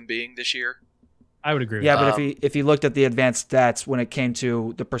anticipated them being this year. I would agree. Yeah, but if you looked at the advanced stats when it came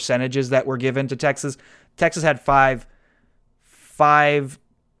to the percentages that were given to Texas, Texas had five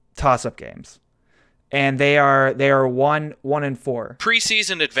toss-up games, and they are 1-4.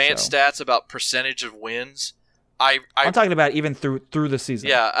 Preseason advanced stats about percentage of wins. I'm talking about even through the season.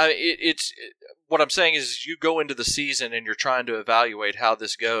 Yeah, it's what I'm saying is you go into the season and you're trying to evaluate how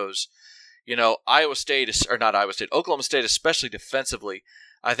this goes. You know, Oklahoma State, especially defensively,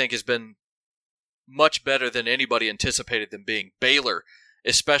 I think has been much better than anybody anticipated them being. Baylor,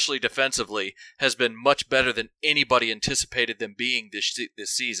 especially defensively, has been much better than anybody anticipated them being this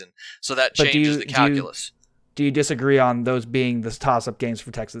season. So that changes the calculus. Do you disagree on those being the toss-up games for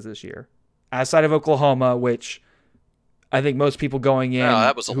Texas this year? Outside of Oklahoma, which I think most people going in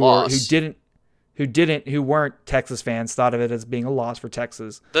that was a loss. Who weren't Texas fans thought of it as being a loss for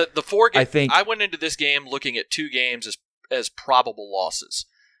Texas. The 4 games, I went into this game looking at 2 games as probable losses,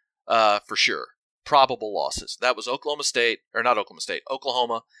 for sure. Probable losses. That was Oklahoma,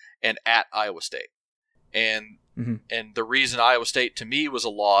 and at Iowa State. And the reason Iowa State to me was a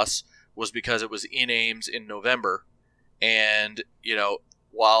loss was because it was in Ames in November. And, you know,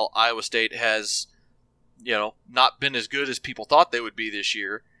 while Iowa State has, you know, not been as good as people thought they would be this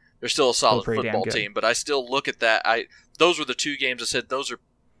year, they're still a solid football team. But I still look at that. Those were the 2 games I said those are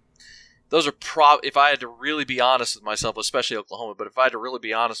if I had to really be honest with myself, especially Oklahoma, but if I had to really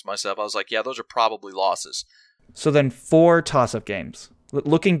be honest with myself, I was like, yeah, those are probably losses. So then 4 toss-up games.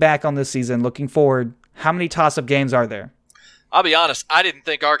 Looking back on this season, looking forward, how many toss-up games are there? I'll be honest, I didn't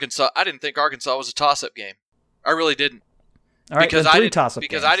think Arkansas was a toss-up game. I really didn't. All right, because 3 toss-up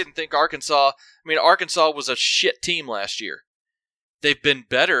games. I didn't think Arkansas was a shit team last year. They've been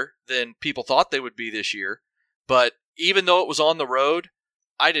better than people thought they would be this year, but even though it was on the road,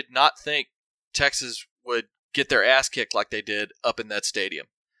 I did not think Texas would get their ass kicked like they did up in that stadium.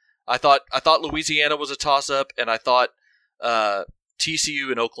 I thought Louisiana was a toss-up, and I thought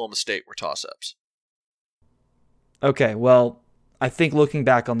TCU and Oklahoma State were toss-ups. Okay, well, I think looking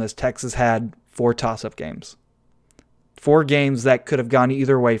back on this, Texas had 4 toss-up games. 4 games that could have gone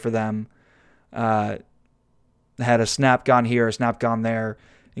either way for them. Had a snap gone here, a snap gone there,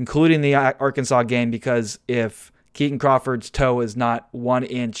 including the Arkansas game, because if Keaton Crawford's toe is not 1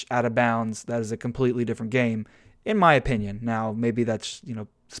 inch out of bounds. That is a completely different game, in my opinion. Now, maybe that's,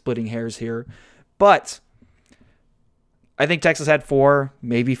 splitting hairs here. But I think Texas had 4,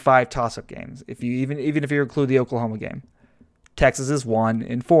 maybe 5 toss-up games. If you even if you include the Oklahoma game, Texas is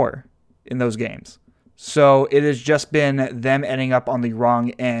 1-4 in those games. So it has just been them ending up on the wrong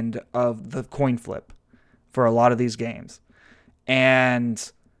end of the coin flip for a lot of these games.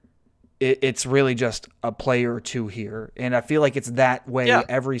 And it's really just a player or two here. And I feel like it's that way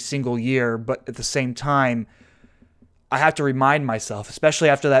every single year. But at the same time, I have to remind myself, especially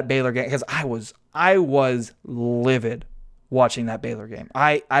after that Baylor game, because I was livid watching that Baylor game.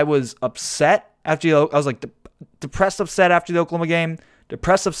 I was upset after I was like depressed, upset after the Oklahoma game,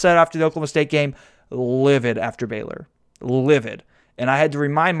 depressed, upset after the Oklahoma State game, livid after Baylor, livid. And I had to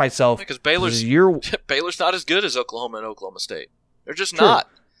remind myself because Baylor's not as good as Oklahoma and Oklahoma State. They're just not.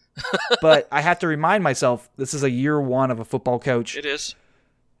 But I have to remind myself this is a year one of a football coach. It is.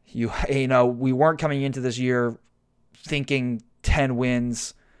 We weren't coming into this year thinking 10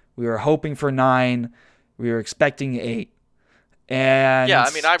 wins. We were hoping for 9. We were expecting 8. And yeah,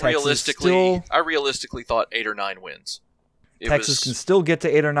 I mean, I realistically thought 8 or 9 wins. Texas can still get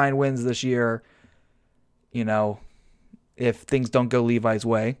to 8 or 9 wins this year, if things don't go Levi's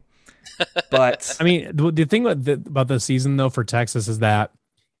way. But I mean, the thing about the season though for Texas is that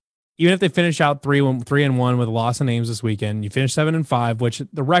even if they finish out 3-1 with a loss in Ames this weekend, you finish 7-5, which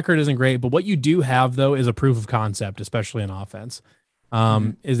the record isn't great. But what you do have though is a proof of concept, especially in offense.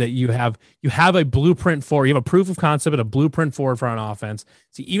 Is that you have a blueprint for, you have a proof of concept and a blueprint for an offense.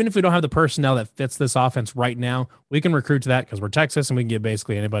 See, even if we don't have the personnel that fits this offense right now, we can recruit to that because we're Texas and we can get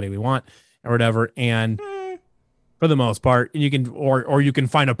basically anybody we want or whatever. And for the most part, you can, or you can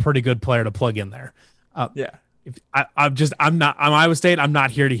find a pretty good player to plug in there. I'm Iowa State. I'm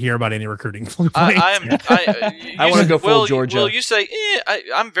not here to hear about any recruiting. I want to go full Georgia. Well, you say,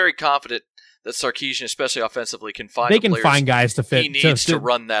 I'm very confident that Sarkisian, especially offensively, can find guys to fit. He needs to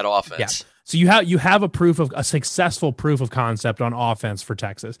run that offense. Yeah. So you have a successful proof of concept on offense for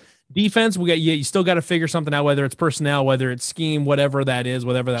Texas. Defense, you still got to figure something out, whether it's personnel, whether it's scheme, whatever that is,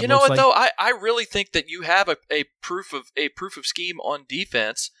 whatever that. You know what though? I really think that you have a proof of scheme on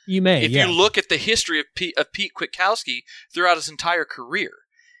defense. You may, if you look at the history of Pete Kwiatkowski throughout his entire career.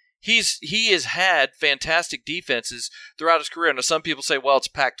 He has had fantastic defenses throughout his career. Now, some people say, well, it's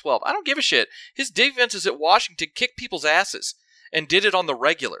Pac-12. I don't give a shit. His defenses at Washington kicked people's asses and did it on the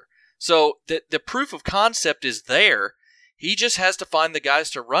regular. So the proof of concept is there. He just has to find the guys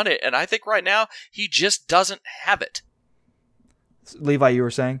to run it. And I think right now he just doesn't have it. Levi, you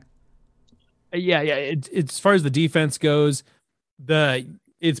were saying? Yeah. It's as far as the defense goes,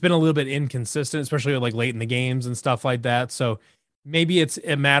 it's been a little bit inconsistent, especially like late in the games and stuff like that. So maybe it's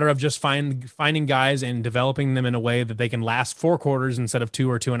a matter of just finding guys and developing them in a way that they can last 4 quarters instead of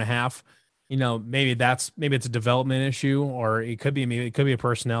 2 or 2.5. Maybe it's a development issue, or it could be a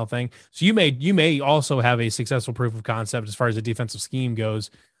personnel thing. So you may also have a successful proof of concept as far as the defensive scheme goes.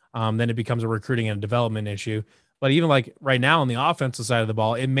 Then it becomes a recruiting and development issue. But even like right now on the offensive side of the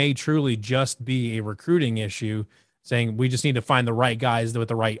ball, it may truly just be a recruiting issue, saying we just need to find the right guys with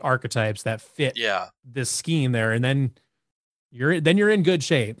the right archetypes that fit this scheme there, and then you're in good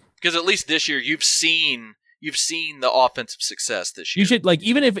shape. Because at least this year you've seen the offensive success this year. You should, like,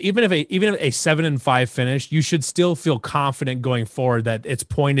 even if a 7-5 finish, you should still feel confident going forward that it's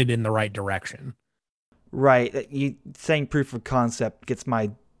pointed in the right direction. Right. You saying proof of concept gets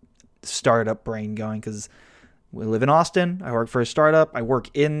my startup brain going, because we live in Austin. I work for a startup. I work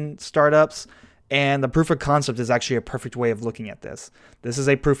in startups. And the proof of concept is actually a perfect way of looking at this. This is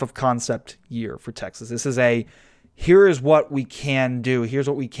a proof of concept year for Texas. This is here is what we can do. Here's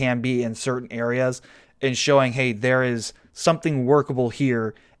what we can be in certain areas, and showing, hey, there is something workable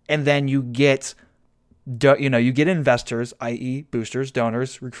here. And then you get investors, i.e. boosters,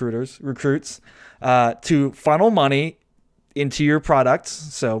 donors, recruits, to funnel money into your products.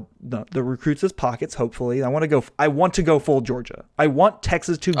 So the recruits' pockets, hopefully. I want to go full Georgia. I want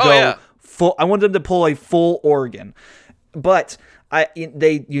Texas to go full. I want them to pull a full Oregon. But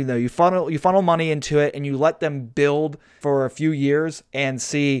you funnel money into it, and you let them build for a few years and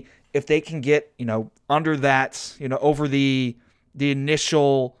see if they can get, under that, over the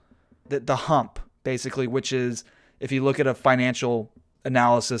initial, the hump, basically, which is, if you look at a financial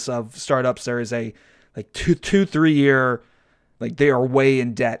analysis of startups, there is a 2-3 year, like, they are way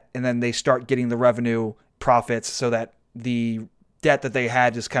in debt, and then they start getting the revenue profits so that the debt that they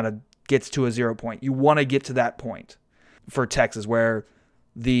had just kind of gets to a 0 point. You want to get to that point for Texas, where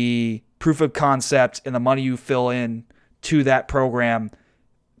the proof of concept and the money you fill in to that program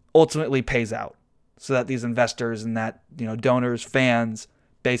ultimately pays out. so that these investors and that, donors, fans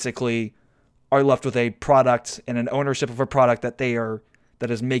basically are left with a product and an ownership of a product that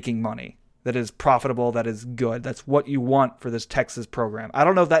is making money, that is profitable, that is good. That's what you want for this Texas program. I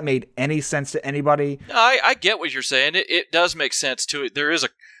don't know if that made any sense to anybody. I get what you're saying. It does make sense to it. There is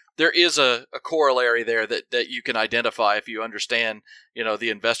a corollary there that you can identify if you understand, the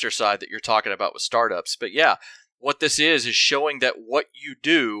investor side that you're talking about with startups. But yeah, what this is showing that what you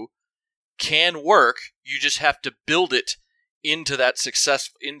do can work. You just have to build it into that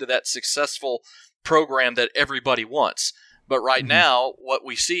successful program that everybody wants. But right now, what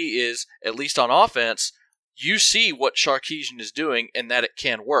we see is, at least on offense, you see what Sarkisian is doing and that it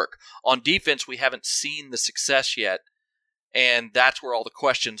can work. On defense, we haven't seen the success yet, and that's where all the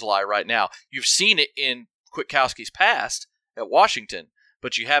questions lie right now. You've seen it in Kwiatkowski's past at Washington,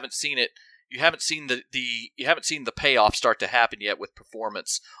 but you haven't seen it. You haven't seen the payoff start to happen yet with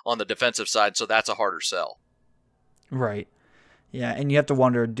performance on the defensive side, so that's a harder sell. Right. Yeah, and you have to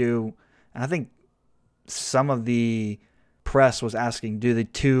wonder, and I think some of the press was asking, do the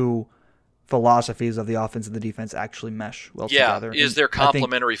two philosophies of the offense and the defense actually mesh well together? Is there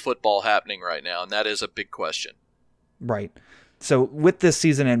complementary football happening right now? And that is a big question. Right. So with this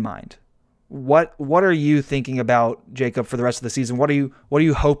season in mind, what are you thinking about, Jacob, for the rest of the season? What are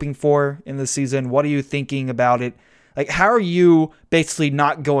you hoping for in this season? What are you thinking about it? Like, how are you basically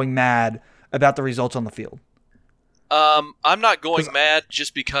not going mad about the results on the field? I'm not going mad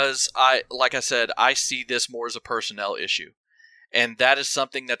just because like I said, I see this more as a personnel issue. And that is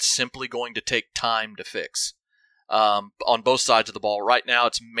something that's simply going to take time to fix. On both sides of the ball. Right now,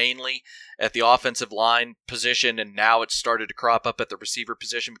 it's mainly at the offensive line position, and now it's started to crop up at the receiver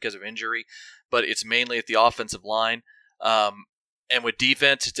position because of injury, but it's mainly at the offensive line. And with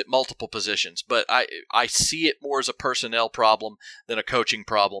defense, it's at multiple positions. But I see it more as a personnel problem than a coaching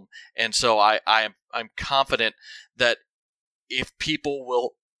problem. And so I'm confident that if people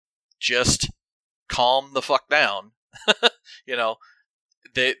will just calm the fuck down,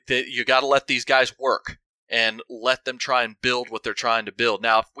 that you got to let these guys work and let them try and build what they're trying to build.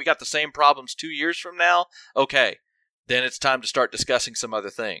 Now, if we got the same problems 2 years from now, okay, then it's time to start discussing some other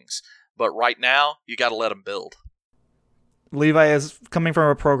things. But right now, you got to let them build. Levi is coming from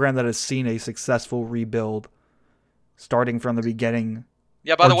a program that has seen a successful rebuild starting from the beginning.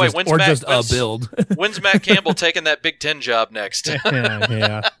 Yeah, by the way, when's Matt Campbell taking that Big Ten job next?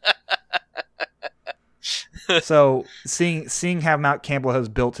 Yeah. So seeing how Matt Campbell has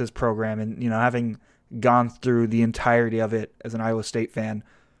built his program and, having gone through the entirety of it as an Iowa State fan,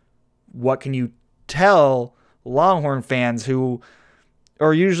 what can you tell Longhorn fans who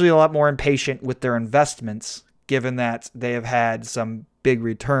are usually a lot more impatient with their investments, given that they have had some big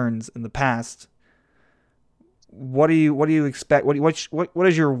returns in the past? What do you expect? What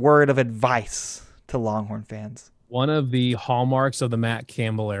is your word of advice to Longhorn fans? One of the hallmarks of the Matt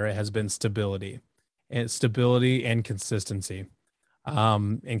Campbell era has been stability and consistency,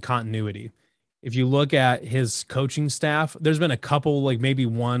 and continuity. If you look at his coaching staff, there's been a couple, like maybe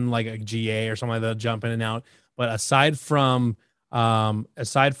one, like a GA or something like that, jump in and out. But aside from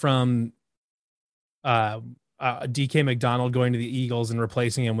DK McDonald going to the Eagles and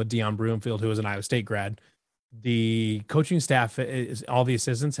replacing him with Deion Broomfield, who was an Iowa State grad, the coaching staff, all the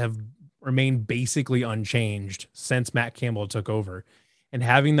assistants have remained basically unchanged since Matt Campbell took over. And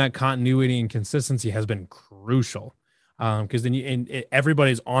having that continuity and consistency has been crucial. Because then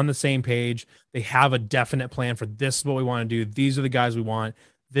everybody's on the same page. They have a definite plan for this is what we want to do. These are the guys we want.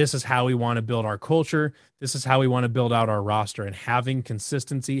 This is how we want to build our culture. This is how we want to build out our roster. And having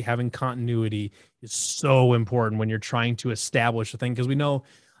consistency, having continuity is so important when you're trying to establish a thing. Because we know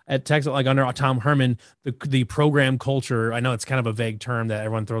at Texas, like under Tom Herman, the program culture, I know it's kind of a vague term that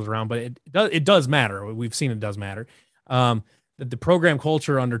everyone throws around, but it does matter. We've seen it does matter. The program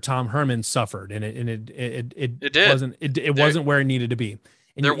culture under Tom Herman suffered, and it wasn't where it needed to be.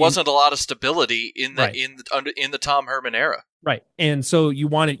 And there wasn't a lot of stability in the Tom Herman era. Right. And so you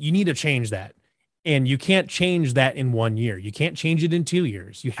need to change that. And you can't change that in 1 year. You can't change it in 2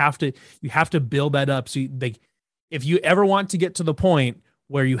 years. You have to build that up. So if you ever want to get to the point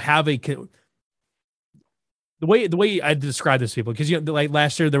where you have the way I describe this to people, because like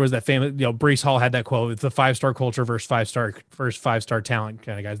last year there was that famous, Breece Hall had that quote, it's the 5-star culture versus 5-star talent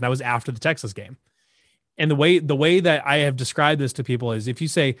kind of guys. And that was after the Texas game. And the way that I have described this to people is, if you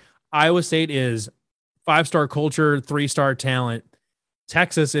say Iowa State is 5-star culture, 3-star talent,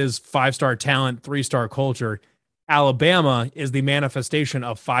 Texas is 5-star talent, 3-star culture, Alabama is the manifestation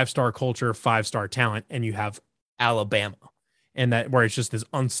of 5-star culture, 5-star talent, and you have Alabama, and that where it's just this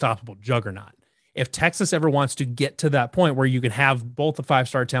unstoppable juggernaut. If Texas ever wants to get to that point where you can have both the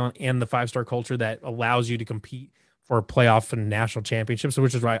 5-star talent and the 5-star culture that allows you to compete for playoff and national championships,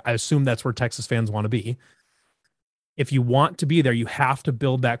 which is why I assume that's where Texas fans want to be. If you want to be there, you have to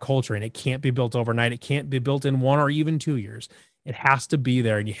build that culture, and it can't be built overnight. It can't be built in 1 or even 2 years. It has to be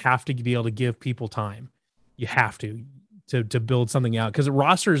there, and you have to be able to give people time. You have to build something out, because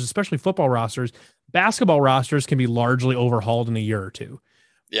rosters, especially football rosters, basketball rosters can be largely overhauled in a year or two.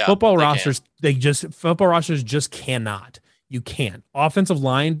 Yeah, football rosters just cannot. You can't. Offensive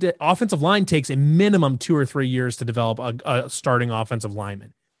line takes a minimum 2 or 3 years to develop a starting offensive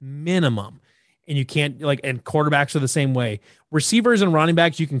lineman. Minimum. And you can't, and quarterbacks are the same way. Receivers and running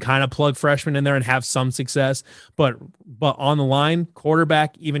backs, you can kind of plug freshmen in there and have some success, but on the line,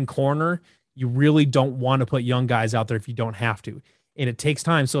 quarterback, even corner, you really don't want to put young guys out there if you don't have to. And it takes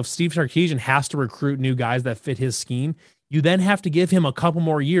time. So if Steve Sarkisian has to recruit new guys that fit his scheme, you then have to give him a couple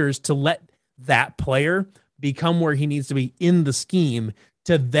more years to let that player become where he needs to be in the scheme,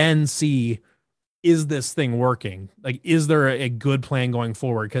 to then see, is this thing working? Is there a good plan going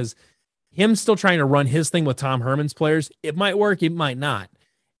forward? Because him still trying to run his thing with Tom Herman's players, it might work, it might not.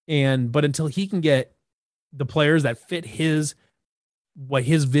 But until he can get the players that fit what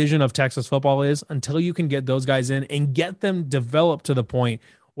his vision of Texas football is, until you can get those guys in and get them developed to the point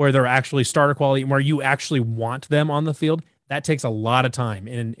where they're actually starter quality, where you actually want them on the field, that takes a lot of time.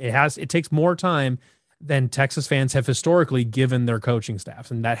 And it takes more time than Texas fans have historically given their coaching staffs.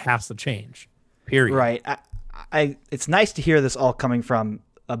 And that has to change, period. Right. It's nice to hear this all coming from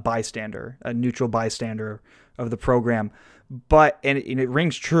a bystander, a neutral bystander of the program. But, and it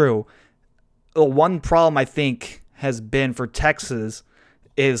rings true, the one problem I think has been for Texas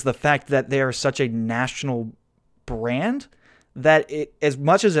is the fact that they are such a national brand that as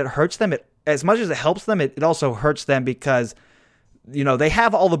much as it hurts them, as much as it helps them, it also hurts them, because, they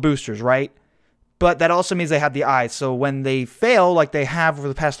have all the boosters, right? But that also means they have the eyes. So when they fail, like they have over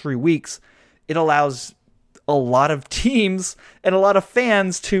the past 3 weeks, it allows a lot of teams and a lot of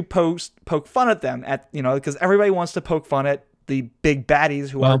fans to poke fun at them, because everybody wants to poke fun at the big baddies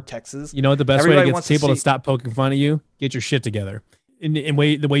who are Texas. You know what the best way to get people to stop poking fun at you? Get your shit together. And the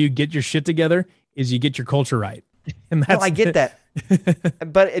way you get your shit together is you get your culture right. And that's I get that.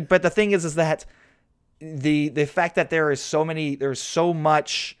 but the thing is that the fact that there's so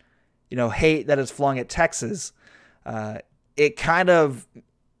much, hate that is flung at Texas, it kind of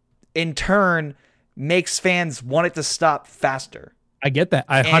in turn makes fans want it to stop faster. I get that.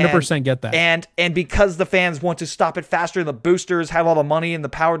 I 100% get that. And because the fans want to stop it faster, the boosters have all the money and the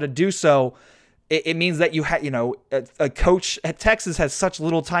power to do so, it means that a coach at Texas has such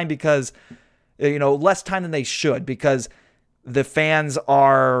little time, because, less time than they should, because the fans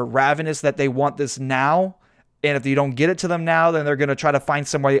are ravenous that they want this now. And if you don't get it to them now, then they're going to try to find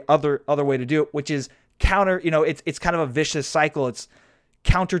some other way to do it, which is counter, it's kind of a vicious cycle. It's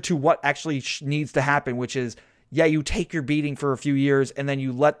counter to what actually needs to happen, which is, you take your beating for a few years, and then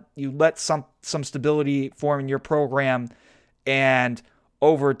you let some stability form in your program, and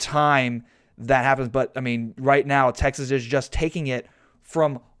over time that happens. But I mean, right now Texas is just taking it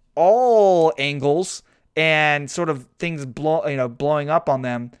from all angles, and sort of things blowing up on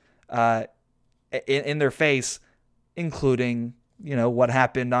them in their face, including what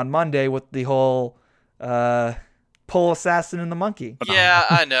happened on Monday with the whole pole assassin and the monkey. Yeah,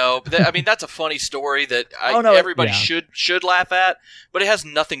 I know. But that's a funny story that everybody should laugh at, but it has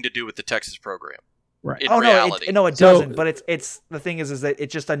nothing to do with the Texas program. Right. In reality. It doesn't. But it's the thing is that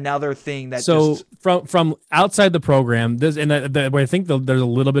it's just another thing that. So from outside the program, I think there's a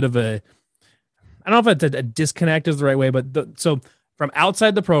little bit of a, I don't know if a disconnect is the right way, but so from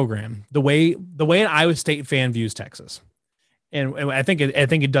outside the program, the way an Iowa State fan views Texas. And I think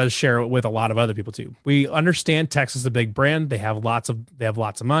it does share it with a lot of other people too. We understand Texas is a big brand. They have lots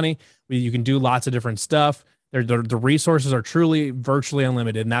of money. You can do lots of different stuff. The resources are truly virtually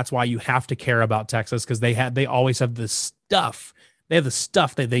unlimited, and that's why you have to care about Texas, because they always have the stuff. They have the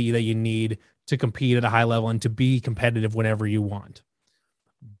stuff that you need to compete at a high level and to be competitive whenever you want.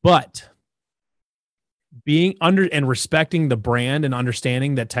 But being under and respecting the brand and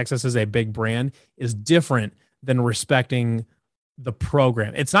understanding that Texas is a big brand is different than respecting the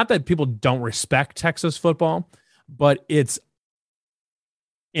program. It's not that people don't respect Texas football, but it's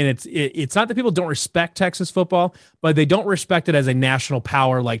not that people don't respect Texas football, but they don't respect it as a national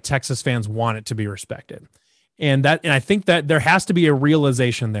power like Texas fans want it to be respected. And I think that there has to be a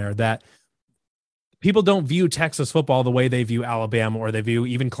realization there that people don't view Texas football the way they view Alabama or they view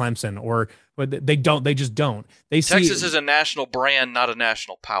even Clemson, or they just don't. Texas is a national brand, not a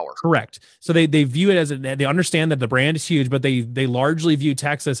national power. Correct. So they view it as they understand that the brand is huge, but they largely view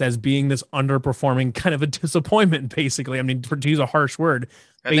Texas as being this underperforming kind of a disappointment, basically. I mean, to use a harsh word.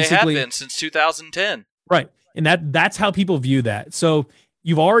 And basically, they have been since 2010. Right. And that's how people view that. So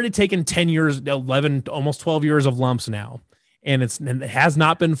you've already taken 10 years, 11, almost 12 years of lumps now. And it has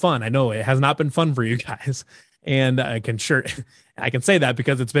not been fun. I know it has not been fun for you guys. And I can say that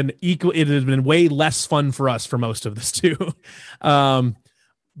because it has been way less fun for us for most of this too.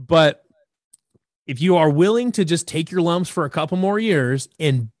 But if you are willing to just take your lumps for a couple more years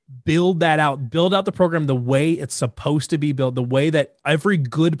and build out the program the way it's supposed to be built, the way that every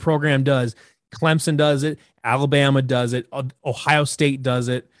good program does, Clemson does it, Alabama does it, Ohio State does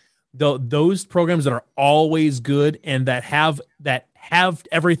it. Those programs that are always good and that have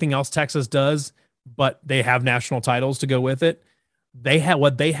everything else Texas does, but they have national titles to go with it. They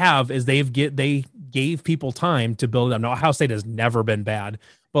gave people time to build them. Now, Ohio State has never been bad,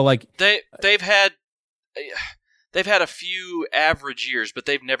 but like they've had a few average years, but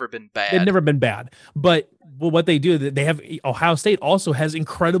they've never been bad. They've never been bad. But what they do, they have Ohio State also has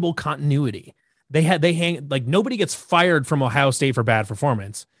incredible continuity. They hang like nobody gets fired from Ohio State for bad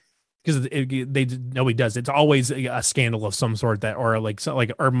performance. Because nobody does. It's always a scandal of some sort or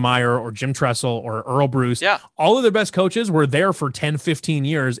Urban Meyer or Jim Tressel or Earl Bruce. Yeah. All of their best coaches were there for 10, 15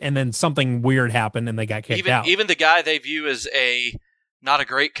 years, and then something weird happened and they got kicked out. Even the guy they view as not a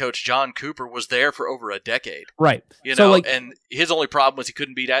great coach, John Cooper, was there for over a decade. Right. And his only problem was he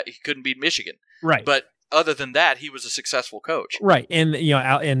couldn't beat Michigan. Right. But other than that, he was a successful coach. Right. And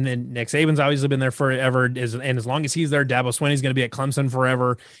and Nick Saban's obviously been there forever. And as long as he's there, Dabo Swinney's going to be at Clemson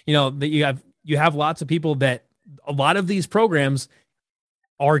forever. You have lots of people that a lot of these programs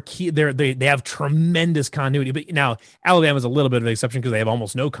are key. They have tremendous continuity. But now Alabama's a little bit of an exception because they have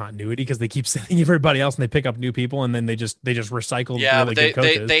almost no continuity because they keep sending everybody else and they pick up new people and then they just recycle. Yeah, really but good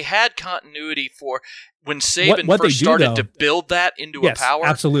coaches. they had continuity for when Saban first started to build that into a power.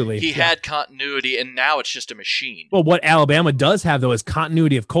 Absolutely, he had continuity, and now it's just a machine. Well, what Alabama does have though is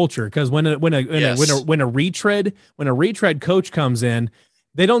continuity of culture, because when a retread coach comes in,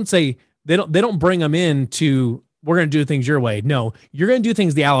 they don't bring them in to, we're going to do things your way. No, you're going to do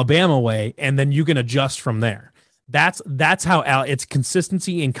things the Alabama way, and then you can adjust from there. That's how it's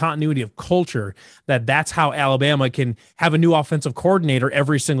consistency and continuity of culture. That's how Alabama can have a new offensive coordinator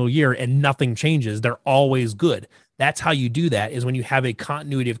every single year and nothing changes. They're always good. That's how you do that, is when you have a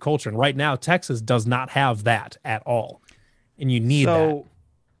continuity of culture. And right now, Texas does not have that at all. And you need that. And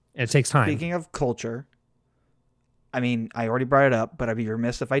it takes time. Speaking of culture, I mean, I already brought it up, but I'd be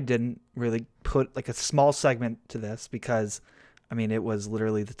remiss if I didn't really put like a small segment to this, because I mean, it was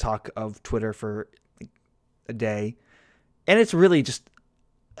literally the talk of Twitter for a day, and it's really just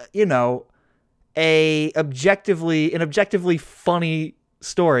an objectively funny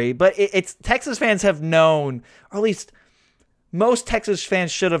story, but it's Texas fans have known, or at least most Texas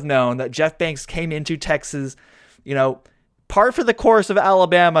fans should have known, that Jeff Banks came into Texas, par for the course of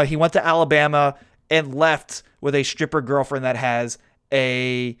Alabama. He went to Alabama and left with a stripper girlfriend that has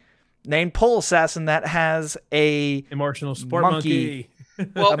a named pole assassin that has a emotional sport monkey.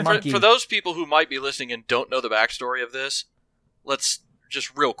 Well, for those people who might be listening and don't know the backstory of this, let's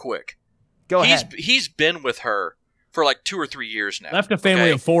just real quick. Go ahead. He's been with her for like 2 or 3 years now. Left a family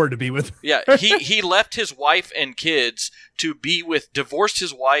of 4 to be with her. Yeah, he left his wife and kids divorced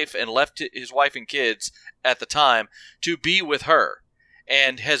his wife and left his wife and kids at the time to be with her,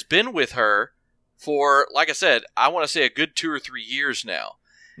 and has been with her for, like I said, I want to say a good 2 or 3 years now.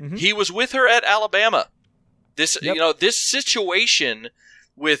 Mm-hmm. He was with her at Alabama. This situation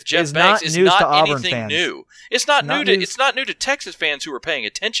with Jeff Banks is not anything new. It's not new to Texas fans who are paying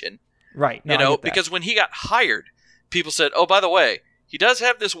attention. Right. Because when he got hired, people said, "Oh, by the way, he does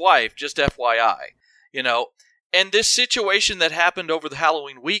have this wife, just FYI." And this situation that happened over the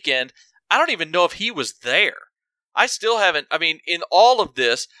Halloween weekend, I don't even know if he was there. I still haven't. I mean, in all of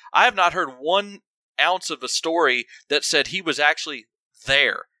this, I have not heard 1 ounce of a story that said he was actually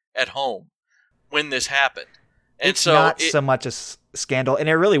there at home when this happened. And it's not so much a scandal, and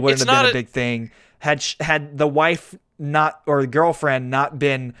it really wouldn't have been a big thing had the wife or the girlfriend not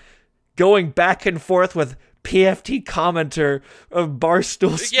been going back and forth with PFT commenter of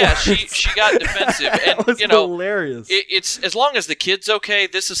Barstool Sports. Yeah, she got defensive, and it was hilarious. It's as long as the kid's okay,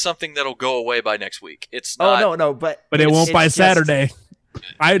 this is something that'll go away by next week. It's not. Oh no, but it won't by Saturday.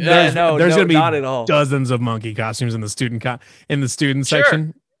 There's going to be not at all. Dozens of monkey costumes in the student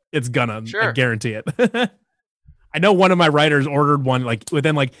section. It's gonna, I guarantee it. I know one of my writers ordered one like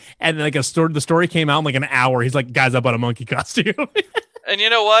within like, and like the story came out in like an hour. He's like, guys, I bought a monkey costume. And you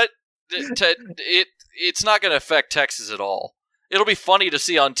know what? It's not going to affect Texas at all. It'll be funny to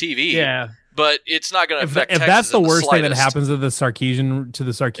see on TV. Yeah. But it's not going to affect Texas. If that's the worst thing that slightest. happens to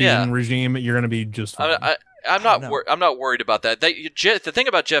the Sarkeesian regime, you're going to be just fine. I'm not worried about that. The thing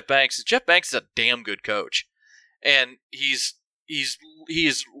about Jeff Banks is a damn good coach, and he's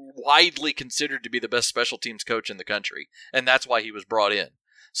widely considered to be the best special teams coach in the country, and that's why he was brought in.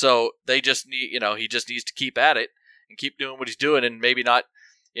 So they just need, he just needs to keep at it and keep doing what he's doing, and maybe not,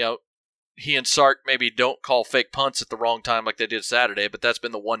 he and Sark maybe don't call fake punts at the wrong time like they did Saturday, but that's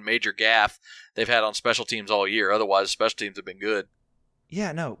been the one major gaffe they've had on special teams all year. Otherwise, special teams have been good.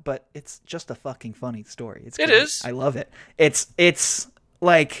 Yeah, no, but it's just a fucking funny story. It is. I love it. It's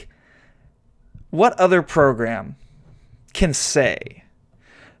like, what other program can say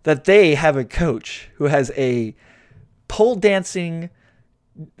that they have a coach who has a pole dancing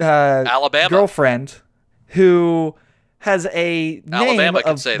Alabama girlfriend who has a name Alabama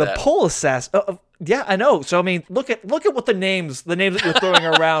can of say the that. pole assassin? Yeah, I know. So I mean, look at what the names that you're throwing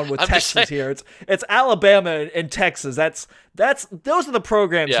around with Texas here. It's Alabama and Texas. That's those are the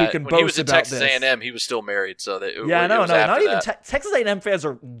programs who can boast about this. When he was at Texas A&M, he was still married. So not even Texas A&M fans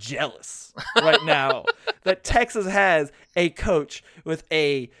are jealous right now that Texas has a coach with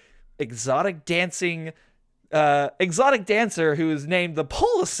a exotic dancer who is named the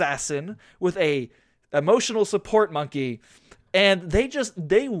pole assassin with a emotional support monkey, and they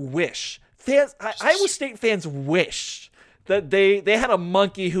wish. Iowa State fans wish that they had a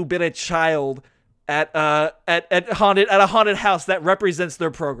monkey who bit a child at a haunted house that represents their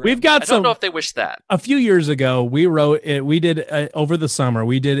program. We've got I don't know if they wish that. A few years ago, we did over the summer,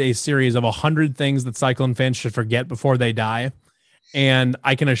 we did a series of 100 things that Cyclone fans should forget before they die. And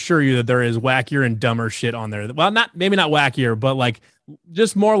I can assure you that there is wackier and dumber shit on there. Well, maybe not wackier, but like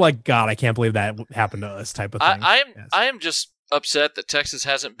just more like, God, I can't believe that happened to us type of thing. I am just upset that Texas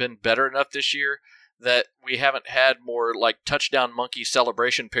hasn't been better enough this year, that we haven't had more like touchdown monkey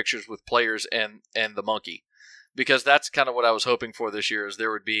celebration pictures with players and the monkey, because that's kind of what I was hoping for this year. Is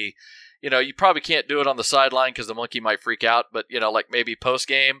there would be, you probably can't do it on the sideline because the monkey might freak out, but like maybe post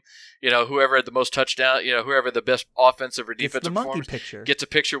game, whoever had the most touchdown, whoever the best offensive or defensive performance gets a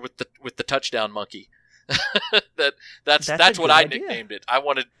picture with the touchdown monkey. That's what I nicknamed it. I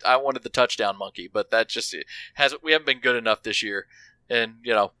wanted the touchdown monkey, but that just we haven't been good enough this year, and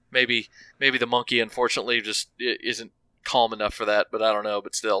maybe the monkey unfortunately just isn't calm enough for that. But I don't know.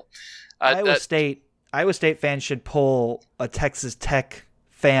 But still, Iowa State fans should pull a Texas Tech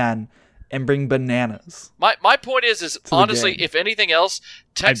fan and bring bananas. My point is honestly, if anything else,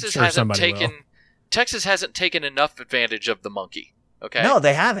 Texas hasn't taken enough advantage of the monkey. Okay. No,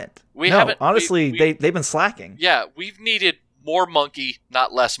 they haven't. We haven't. Honestly, they've been slacking. Yeah, we've needed more monkey,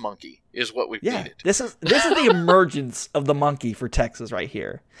 not less monkey, is what we've needed. This is the emergence of the monkey for Texas right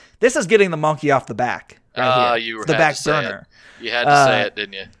here. This is getting the monkey off the back. Right here. You the back burner. You had to say it,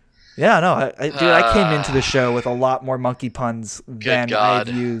 didn't you? Yeah, no, I came into the show with a lot more monkey puns than I've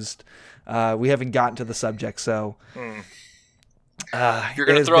used. We haven't gotten to the subject, so. If you're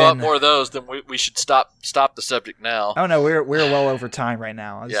going to throw out more of those, then we should stop the subject now. Oh no, we're well over time right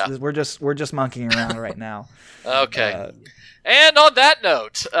now. Yeah. We're just monkeying around right now. Okay. And on that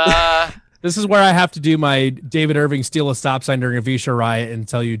note, this is where I have to do my David Irving steal a stop sign during a Visha riot and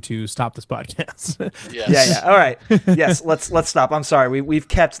tell you to stop this podcast. Yes. Yeah. All right. Yes. Let's stop. I'm sorry. We've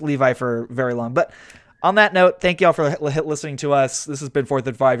kept Levi for very long, but. On that note, thank you all for listening to us. This has been 4th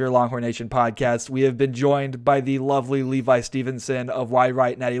and 5, your Longhorn Nation podcast. We have been joined by the lovely Levi Stevenson of Wide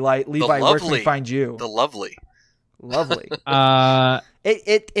Right Natty Light. Levi, where can we find you? The lovely.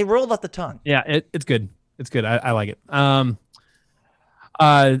 It rolled off the tongue. Yeah, it's good. It's good. I like it.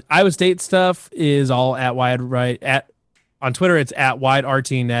 Iowa State stuff is all at Wide Right. On Twitter, it's at Wide RT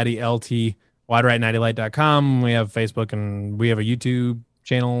Natty LT. WideRightNattyLight.com. We have Facebook and we have a YouTube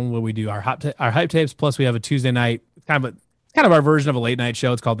channel where we do our hype tapes. Plus, we have a Tuesday night, kind of our version of a late night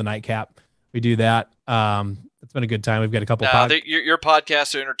show. It's called the Nightcap. We do that. It's been a good time. We've got a couple. Your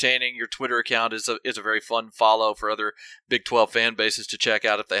podcasts are entertaining. Your Twitter account is a very fun follow for other Big 12 fan bases to check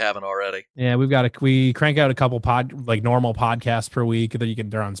out if they haven't already. Yeah, we crank out a couple normal podcasts per week that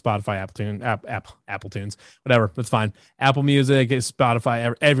they're on Spotify, Apple Tunes, whatever. That's fine. Apple Music,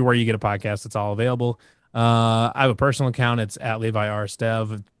 Spotify, everywhere you get a podcast, it's all available. I have a personal account. It's at Levi R.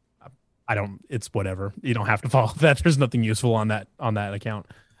 Stev. It's whatever. You don't have to follow that. There's nothing useful on that account.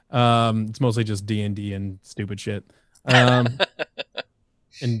 It's mostly just D&D and stupid shit. And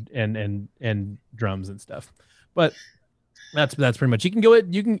drums and stuff. But That's pretty much. You can go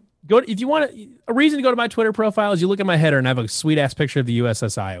if you want a reason to go to my Twitter profile is you look at my header and I have a sweet ass picture of the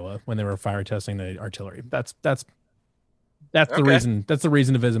USS Iowa when they were fire testing the artillery. That's the reason. That's the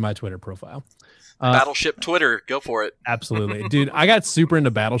reason to visit my Twitter profile. Battleship Twitter, go for it. Absolutely, dude. I got super into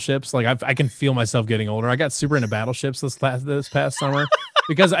battleships. Like I can feel myself getting older. I got super into battleships this past summer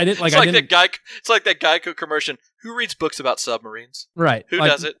because I didn't like. It's like that Geico commercial. Who reads books about submarines? Right. Who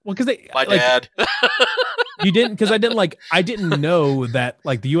does it? Well, because my dad. You didn't, because I didn't know that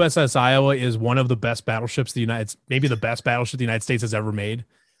like the USS Iowa is one of the best battleships maybe the best battleship the United States has ever made.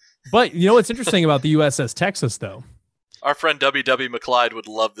 But you know what's interesting about the USS Texas though? Our friend W.W. McLeod would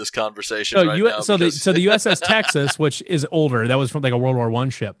love this conversation now. So the USS Texas, which is older, that was from like a World War I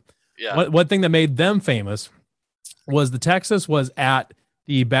ship. Yeah. One thing that made them famous was the Texas was at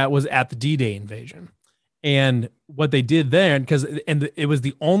the D-Day invasion. And what they did there, it was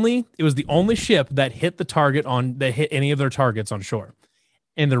the only ship that hit any of their targets on shore.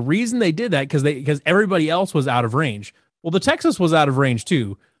 And the reason they did that because everybody else was out of range. Well, the Texas was out of range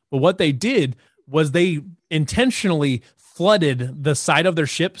too. But what they did was they intentionally flooded the side of their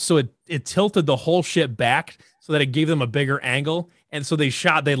ship so it tilted the whole ship back so that it gave them a bigger angle. And so they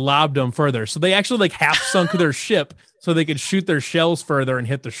lobbed them further. So they actually like half sunk their ship so they could shoot their shells further and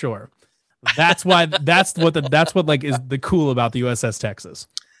hit the shore. That's what is the cool about the USS Texas.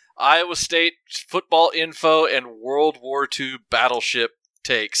 Iowa State football info and World War II battleship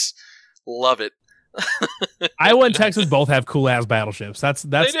takes. Love it. Iowa and Texas both have cool ass battleships.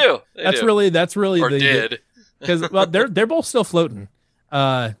 They do. That's really or did. Because they're both still floating.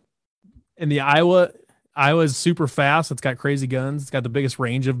 And the Iowa's super fast. It's got crazy guns. It's got the biggest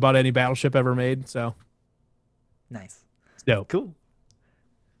range of about any battleship ever made. So nice. It's dope. Cool.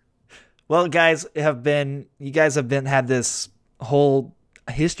 Well, you guys have had this whole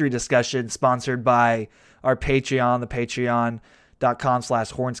history discussion sponsored by our Patreon, the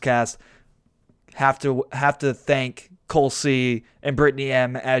patreon.com/hornscast. Have to thank Cole C and Brittany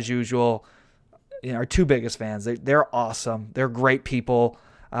M as usual. You know, our two biggest fans. They're awesome. They're great people.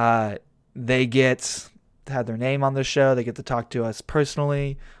 They get to have their name on the show. They get to talk to us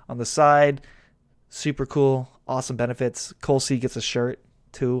personally on the side. Super cool. Awesome benefits. Cole C gets a shirt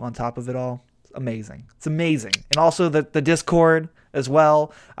too on top of it all. It's amazing. And also the Discord as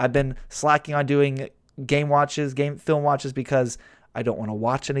well. I've been slacking on doing film watches because I don't want to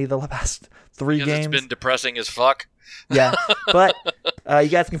watch any of the past 3 games. It's been depressing as fuck. Yeah, but you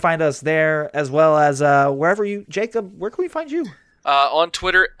guys can find us there as well as wherever Jacob, where can we find you? On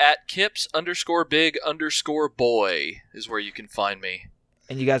Twitter at Kips_big_boy is where you can find me.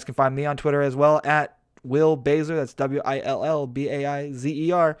 And you guys can find me on Twitter as well at Will Baizer. That's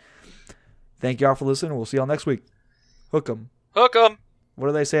WILLBAIZER. Thank you all for listening. We'll see y'all next week. Hook 'em. Hook 'em. What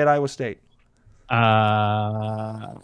do they say at Iowa State?